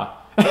ha.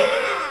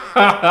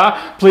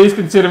 Please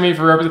consider me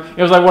for representation."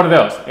 It was like one of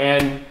those,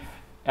 and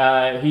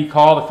he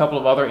called a couple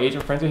of other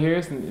agent friends of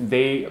his, and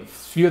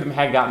few of them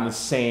had gotten the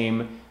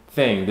same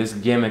thing, this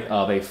gimmick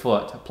of a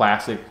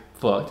plastic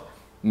foot,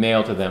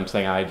 mailed to them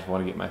saying, "I just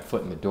want to get my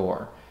foot in the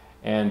door."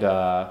 And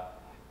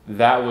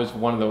that was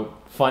one of the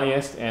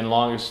funniest and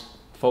longest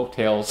folk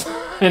tales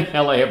in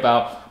LA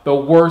about the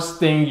worst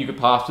thing you could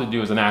possibly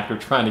do as an actor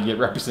trying to get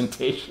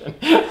representation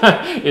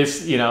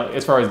is,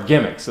 as far as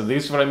gimmicks. So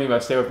this is what I mean by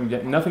stay away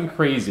from nothing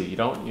crazy. You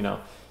don't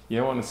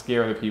want to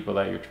scare the people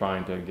that you're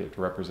trying to get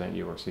to represent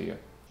you or see you.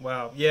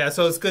 Wow. Yeah,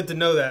 so it's good to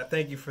know that.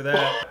 Thank you for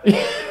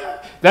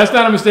that. That's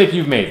not a mistake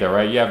you've made, though,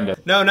 right? You haven't done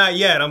it. No, not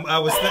yet.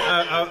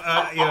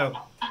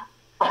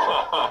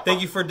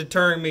 Thank you for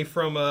deterring me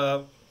from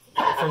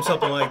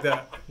something like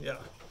that. Yeah.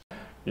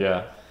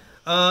 Yeah.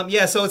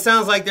 So it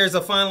sounds like there's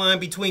a fine line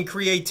between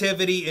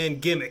creativity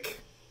and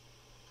gimmick.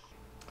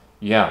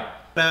 Yeah.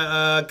 We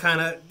got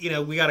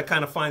to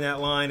kind of find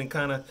that line and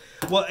kind of.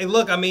 Well,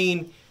 look, I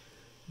mean,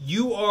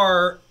 you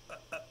are.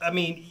 I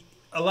mean,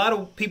 a lot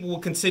of people will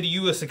consider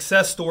you a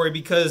success story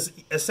because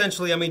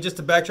essentially, I mean, just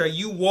to backtrack,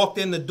 you walked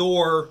in the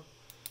door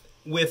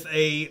with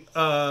a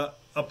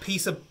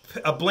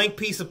blank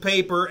piece of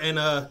paper and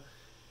a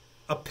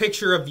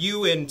picture of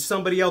you and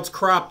somebody else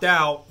cropped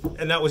out,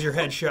 and that was your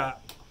headshot.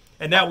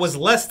 And that was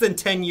less than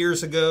 10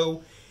 years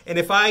ago. And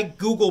if I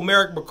Google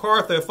Merrick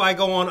McCartha, if I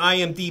go on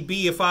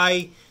IMDb, if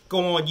I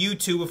go on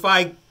YouTube, if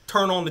I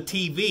turn on the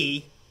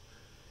TV,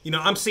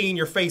 I'm seeing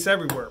your face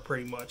everywhere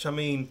pretty much. I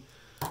mean,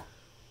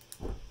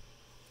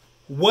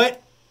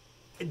 what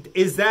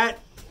is that?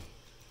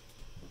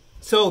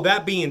 So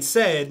that being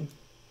said,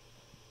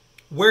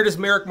 where does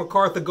Merrick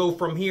McCartha go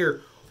from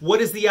here?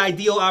 What is the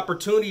ideal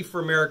opportunity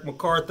for Merrick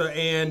McCartha?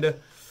 And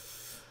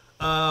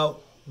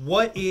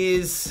what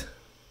is...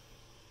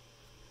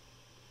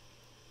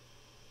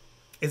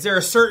 Is there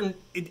a certain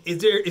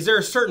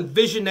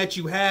vision that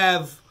you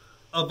have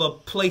of a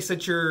place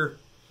that you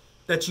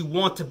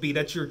want to be,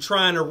 that you're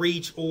trying to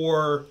reach,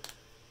 or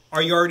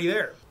are you already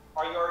there?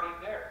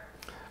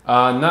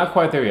 Not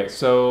quite there yet.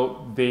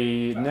 So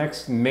the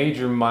next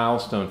major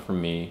milestone for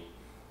me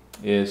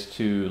is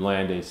to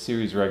land a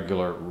series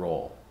regular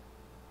role,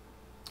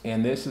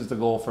 and this is the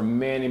goal for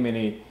many,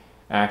 many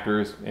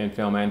actors in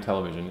film and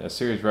television. A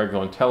series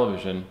regular on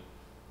television,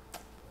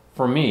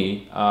 for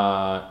me,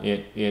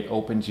 it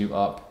opens you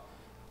up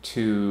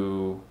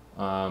to,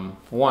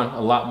 one,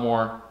 a lot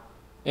more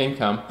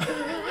income.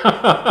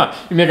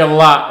 You make a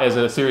lot as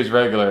a series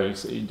regular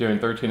doing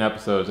 13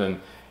 episodes, and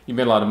you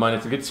made a lot of money.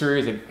 It's a good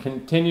series. It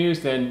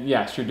continues, then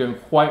yes, you're doing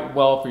quite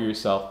well for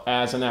yourself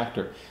as an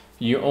actor.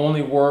 You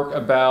only work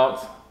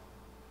about,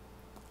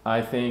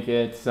 I think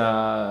it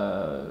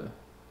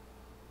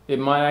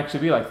might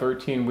actually be like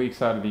 13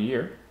 weeks out of the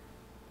year.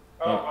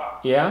 Oh, wow.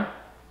 Yeah.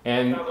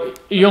 And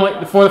you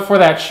only for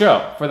that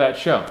show,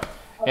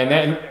 and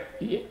then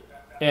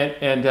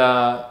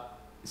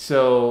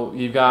so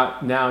you've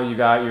got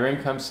your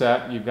income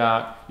set.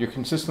 You're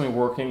consistently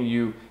working.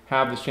 You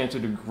have this chance to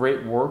do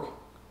great work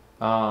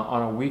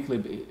on a weekly,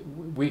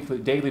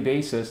 daily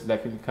basis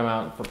that can come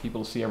out for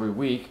people to see every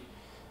week.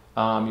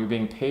 You're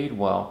being paid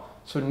well,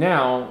 so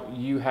now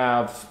you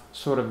have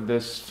sort of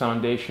this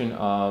foundation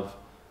of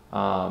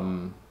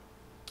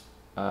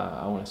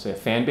I want to say, a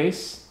fan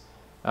base,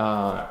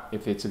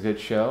 if it's a good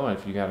show and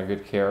if you got a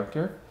good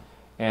character.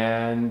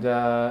 And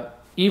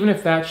even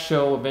if that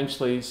show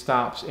eventually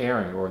stops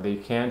airing or they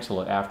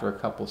cancel it after a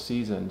couple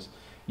seasons,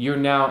 you're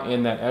now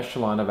in that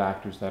echelon of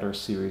actors that are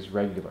series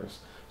regulars.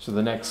 So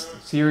the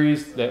next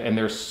series, and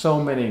there's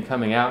so many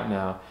coming out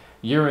now,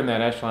 you're in that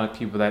echelon of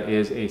people that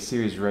is a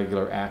series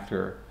regular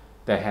actor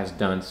that has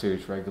done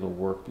series regular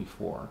work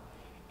before.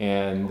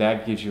 And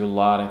that gives you a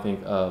lot, I think,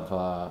 of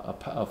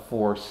a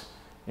force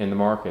in the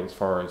market as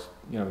far as,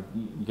 you know,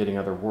 getting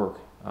other work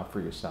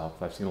for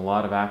yourself. I've seen a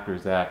lot of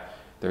actors that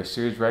they're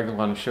series regular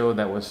on a show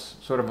that was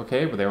sort of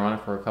okay, but they were on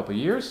it for a couple of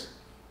years,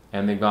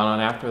 and they've gone on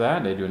after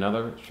that. They do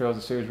another show as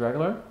a series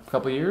regular, a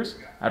couple of years.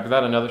 After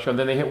that, another show. And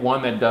then they hit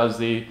one that does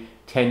the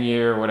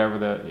 10-year, whatever,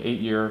 the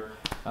 8-year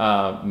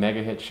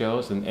mega hit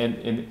shows,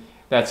 and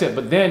that's it.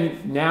 But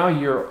then now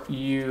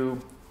you,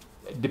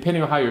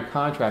 depending on how your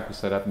contract is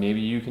set up,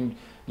 maybe you can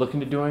look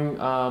into doing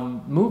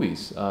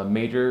movies,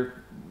 major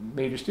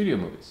studio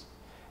movies.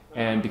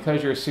 And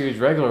because you're a series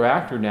regular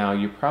actor now,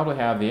 you probably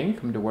have the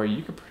income to where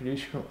you could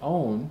produce your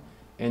own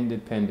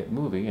independent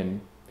movie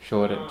and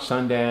show it at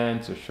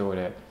Sundance or show it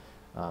at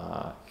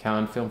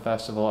Cannes Film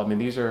Festival. I mean,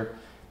 these are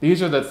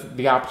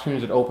the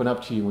opportunities that open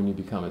up to you when you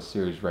become a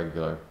series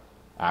regular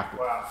actor.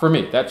 Wow. For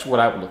me, that's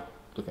what I would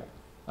look at.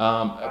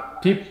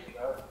 People,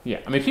 yeah,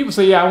 I mean, people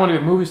say, yeah, I want to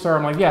be a movie star.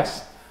 I'm like,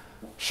 yes,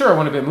 sure, I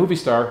want to be a movie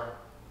star.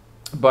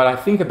 But I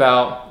think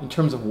about, in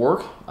terms of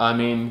work, I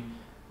mean,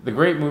 the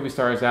great movie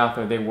stars out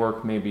there, they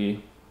work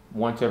maybe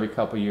once every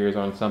couple of years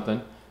on something,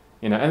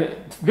 you know, and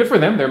good for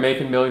them. They're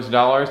making millions of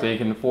dollars. They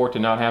can afford to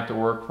not have to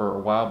work for a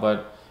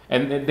while,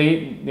 and they,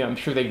 you know, I'm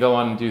sure they go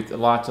on and do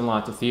lots and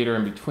lots of theater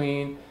in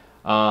between.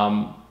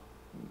 So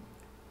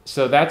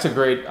that's a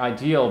great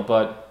ideal,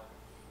 but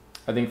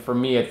I think for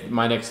me,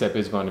 my next step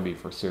is going to be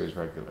for series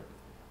regular.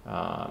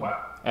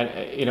 Wow.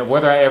 And you know,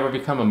 whether I ever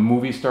become a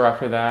movie star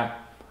after that,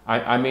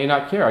 I may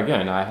not care.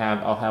 Again,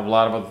 I'll have a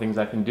lot of other things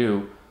I can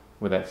do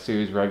with that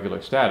series regular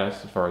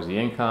status, as far as the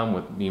income,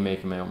 with me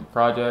making my own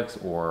projects,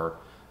 or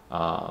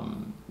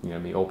you know,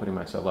 me opening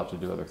myself up to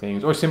do other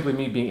things, or simply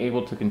me being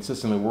able to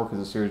consistently work as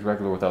a series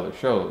regular with other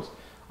shows.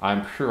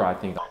 I'm sure I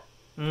think.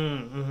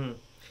 Mm-hmm.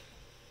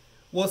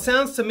 Well, it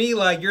sounds to me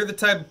like you're the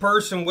type of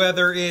person,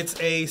 whether it's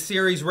a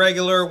series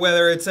regular,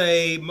 whether it's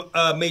a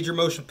major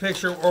motion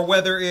picture, or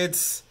whether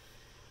it's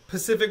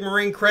Pacific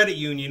Marine Credit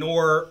Union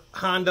or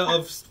Honda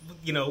of,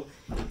 you know,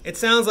 it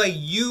sounds like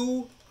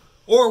you,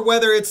 or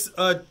whether it's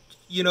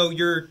you know,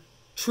 your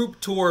troop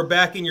tour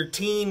back in your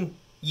teen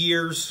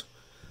years,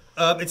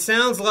 it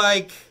sounds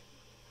like,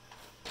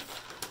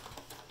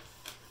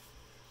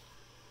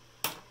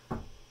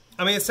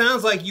 I mean, it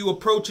sounds like you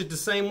approach it the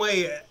same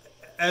way,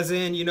 as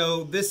in, you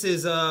know, this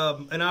is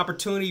an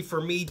opportunity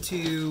for me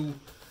to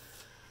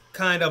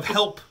kind of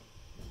help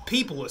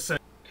people, essentially.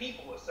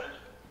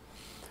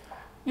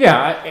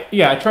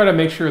 Yeah, I try to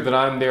make sure that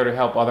I'm there to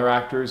help other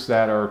actors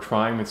that are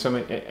trying. And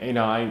some, you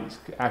know,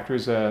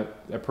 actors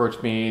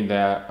approach me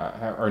that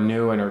are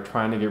new and are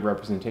trying to get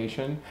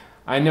representation.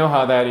 I know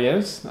how that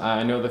is.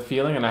 I know the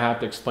feeling, and I have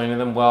to explain to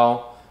them,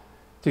 well,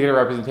 to get a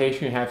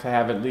representation, you have to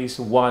have at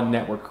least one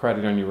network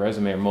credit on your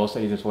resume, and most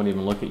agents won't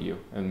even look at you.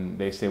 And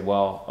they say,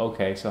 well,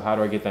 okay, so how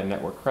do I get that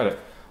network credit?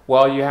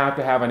 Well, you have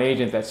to have an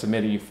agent that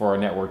submitted you for a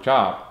network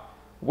job.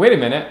 Wait a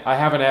minute, I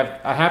have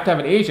to have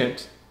an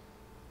agent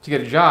to get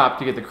a job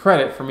to get the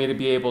credit for me to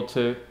be able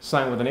to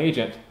sign with an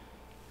agent.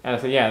 And I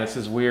said, yeah, this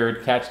is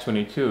weird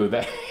catch-22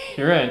 that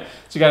you're in.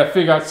 So you have to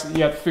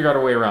figure out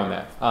a way around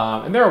that.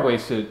 And there are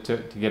ways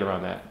to get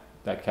around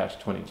that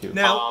catch-22.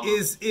 Now,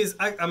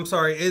 I'm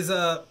sorry,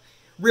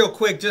 real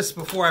quick, just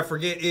before I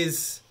forget, you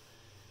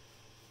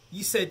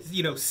said,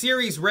 you know,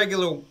 series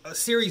regular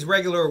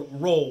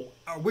role.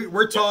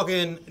 We're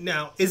talking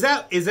now. Does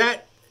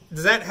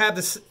that have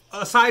this,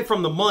 aside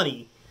from the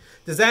money,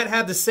 does that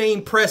have the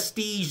same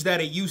prestige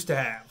that it used to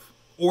have,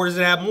 or does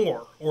it have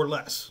more or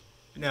less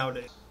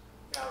nowadays?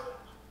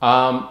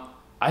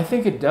 I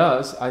think it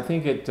does. I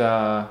think it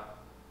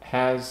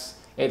has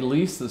at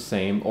least the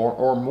same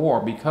or more,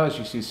 because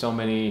you see so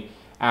many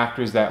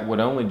actors that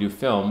would only do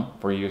film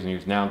for years and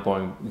years now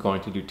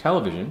going to do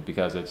television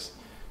because it's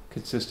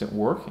consistent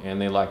work and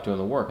they like doing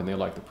the work and they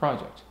like the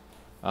project.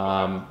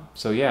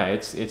 So yeah,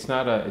 it's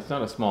not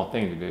a small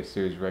thing to be a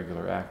series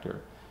regular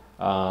actor.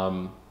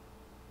 I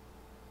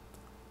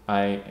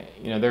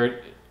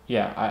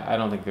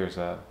don't think there's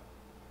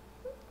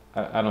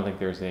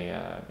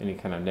any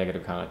kind of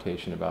negative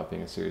connotation about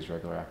being a series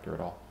regular actor at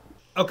all.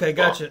 Okay,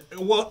 gotcha.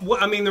 Well,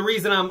 I mean, the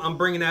reason I'm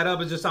bringing that up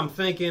is just I'm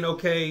thinking,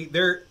 okay,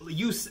 the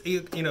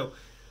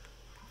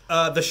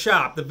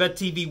Shop, the Vet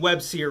TV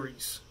web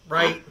series,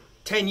 right?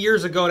 10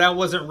 years ago, that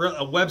wasn't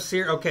a web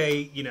series.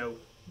 Okay, you know,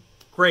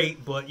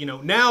 great, but you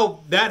know, now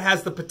that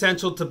has the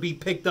potential to be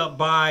picked up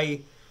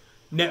by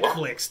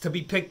Netflix, to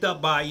be picked up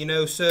by, you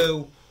know,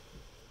 so.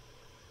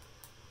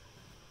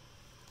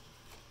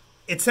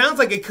 It sounds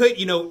like it could,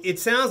 you know, it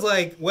sounds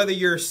like whether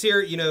you're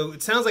serious, you know,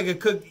 it sounds like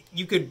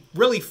you could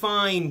really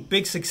find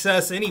big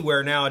success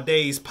anywhere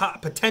nowadays,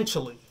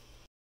 potentially.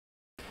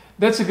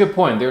 That's a good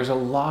point. There's a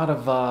lot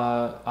of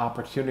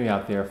opportunity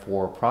out there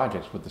for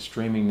projects with the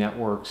streaming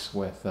networks,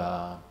 with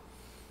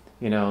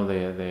you know,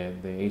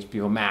 the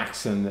HBO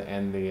Max and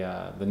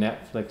the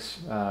Netflix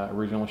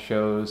original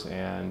shows,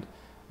 and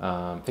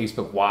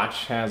Facebook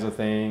Watch has a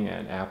thing,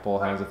 and Apple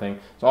has a thing.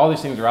 So all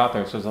these things are out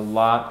there. So there's a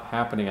lot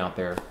happening out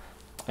there,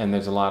 and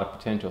there's a lot of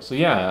potential. So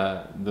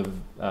yeah,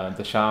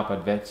 the shop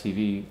at Vet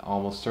TV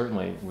almost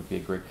certainly would be a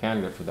great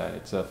candidate for that.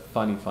 It's a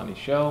funny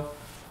show.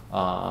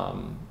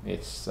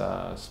 It's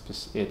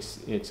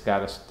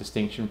got a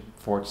distinction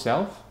for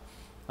itself.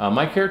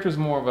 My character is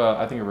more of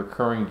I think a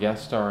recurring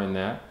guest star in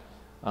that,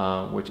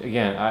 which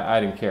again, I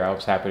didn't care. I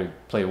was happy to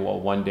play a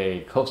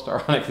one-day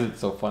co-star on it because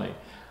it's so funny.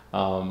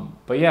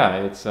 But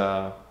yeah, it's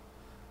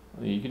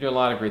you can do a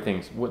lot of great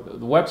things with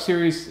the web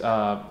series.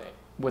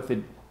 With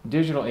the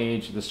digital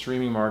age, the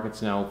streaming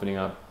market's now opening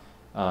up.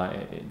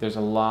 There's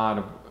a lot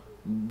of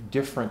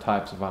different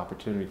types of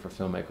opportunity for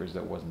filmmakers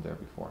that wasn't there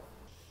before.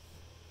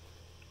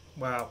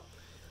 Wow.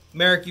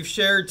 Merrick, you've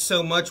shared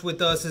so much with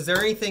us. Is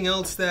there anything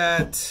else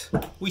that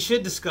we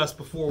should discuss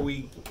before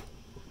we...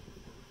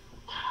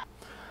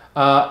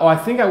 I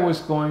think I was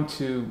going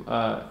to,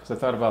 because I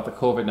thought about the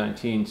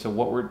COVID-19. So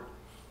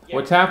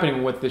what's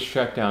happening with this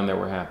shutdown that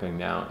we're happening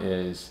now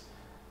is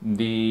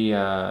the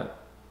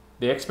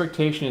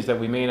expectation is that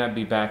we may not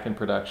be back in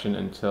production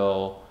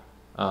until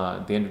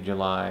the end of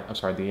July. I'm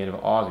sorry, the end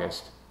of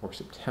August or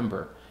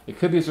September. It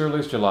could be as early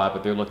as July,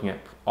 but they're looking at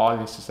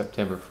August to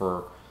September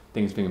for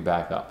things being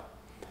back up.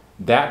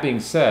 That being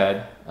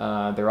said,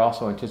 they're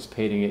also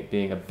anticipating it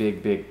being a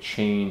big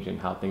change in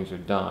how things are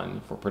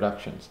done for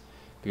productions,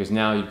 because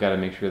now you've got to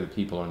make sure that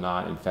people are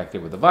not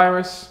infected with the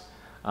virus.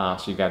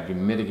 So you've got to do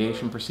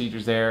mitigation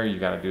procedures there. You've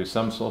got to do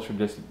some social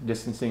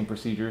distancing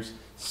procedures.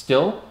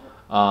 Still,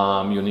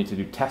 you'll need to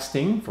do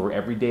testing for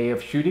every day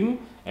of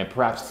shooting, and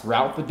perhaps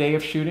throughout the day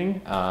of shooting.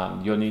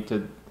 You'll need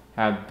to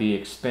have the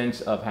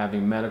expense of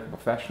having medical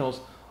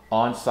professionals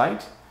on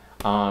site.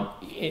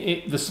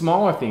 The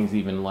smaller things,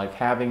 even like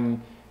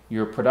having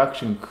your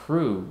production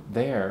crew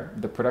there,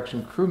 the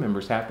production crew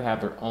members have to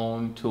have their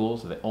own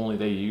tools that only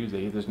they use.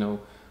 There's no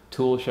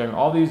tool sharing.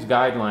 All these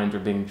guidelines are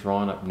being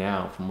drawn up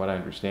now, from what I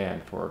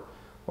understand, for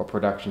what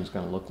production is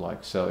going to look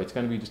like. So it's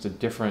going to be just a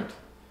different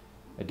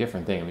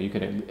thing. I mean, you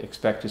can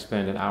expect to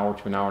spend an hour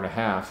to an hour and a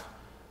half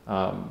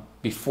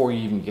before you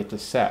even get to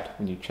set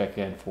when you check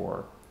in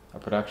for a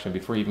production.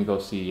 Before you even go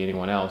see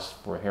anyone else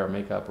for hair and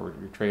makeup or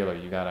your trailer,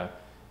 you got to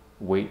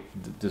wait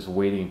this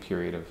waiting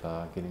period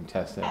of getting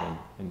tested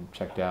and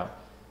checked out.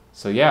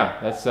 So yeah,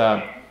 that's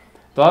a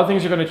lot of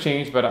things are going to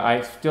change, but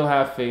I still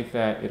have faith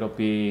that it'll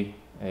be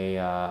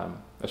a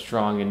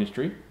strong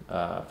industry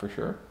for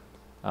sure.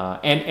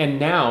 And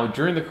now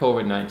during the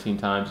COVID-19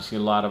 times, you see a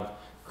lot of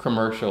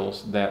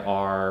commercials that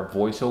are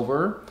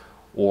voiceover,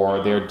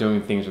 or they're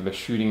doing things, or they're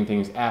shooting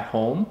things at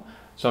home.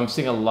 So I'm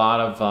seeing a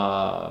lot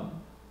of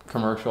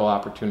commercial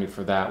opportunity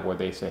for that, where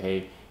they say,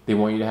 hey, they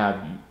want you to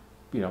have,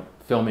 you know,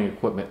 filming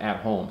equipment at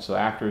home. So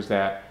actors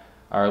that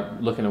are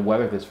looking to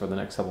weather this for the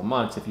next couple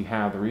months, if you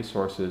have the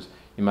resources,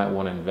 you might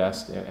want to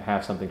invest,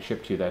 have something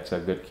shipped to you that's a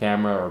good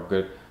camera or a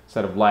good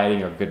set of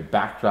lighting or a good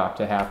backdrop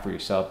to have for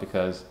yourself,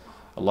 because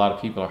a lot of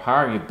people are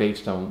hiring you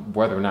based on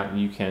whether or not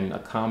you can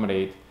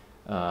accommodate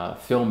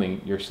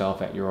filming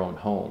yourself at your own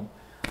home.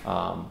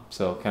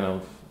 So kind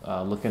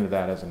of look into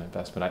that as an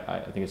investment. I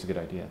think it's a good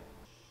idea.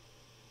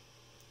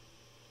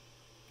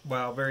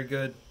 Wow, very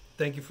good.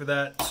 Thank you for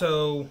that.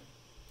 So,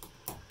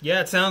 yeah,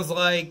 it sounds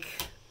like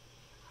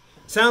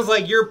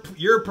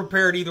you're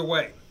prepared either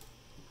way.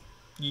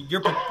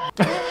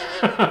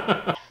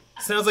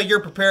 Sounds like you're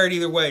prepared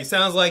either way.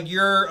 Sounds like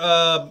you're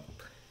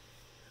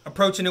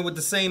approaching it with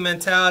the same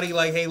mentality.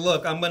 Like, hey,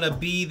 look, I'm gonna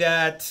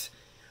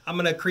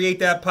create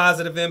that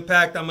positive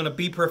impact. I'm gonna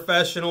be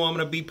professional. I'm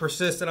gonna be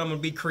persistent. I'm gonna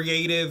be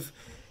creative,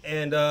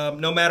 and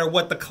no matter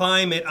what the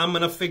climate, I'm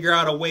gonna figure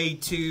out a way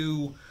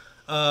to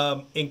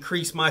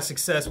increase my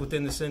success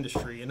within this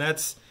industry. And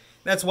that's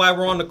why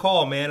we're on the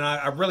call, man.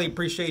 I really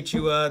appreciate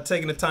you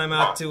taking the time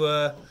out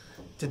to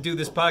do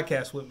this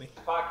podcast with me.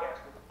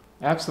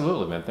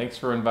 Absolutely, man. Thanks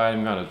for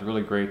inviting me on. It's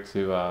really great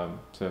to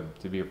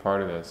be a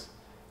part of this,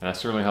 and I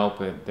certainly hope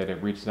that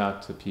it reaches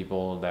out to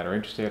people that are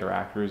interested, or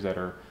actors that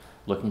are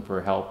looking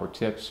for help or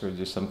tips or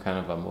just some kind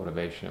of a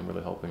motivation. I'm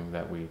really hoping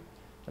that we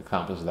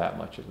accomplish that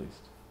much at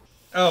least.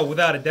 Oh,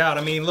 without a doubt.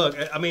 I mean, look.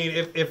 I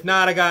mean, if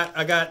not, I got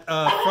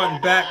front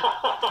and back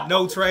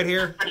notes right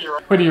here.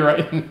 What are you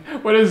writing?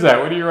 What is that?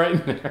 What are you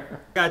writing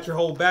there? Got your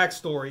whole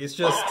backstory. It's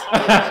just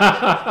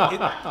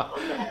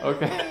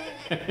okay.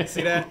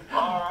 See that?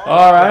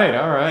 All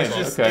right. It's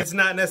just, okay. It's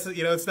not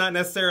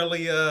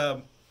necessarily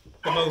the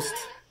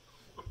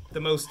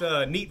most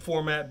neat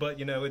format, but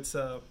it's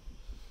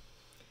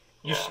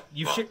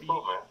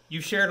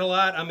you shared a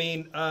lot. I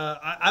mean,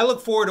 I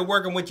look forward to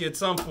working with you at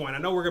some point. I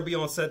know we're gonna be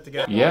on set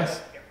together.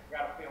 Yes.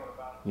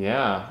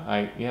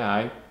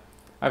 Yeah.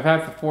 I've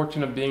had the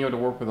fortune of being able to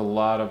work with a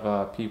lot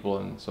of people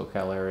in the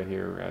SoCal area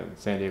here,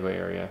 San Diego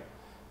area.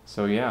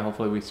 So yeah,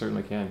 hopefully we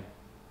certainly can.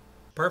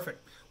 Perfect.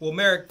 Well,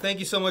 Merrick, thank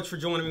you so much for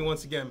joining me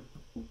once again.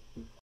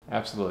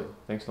 Absolutely.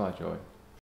 Thanks a lot, Joey.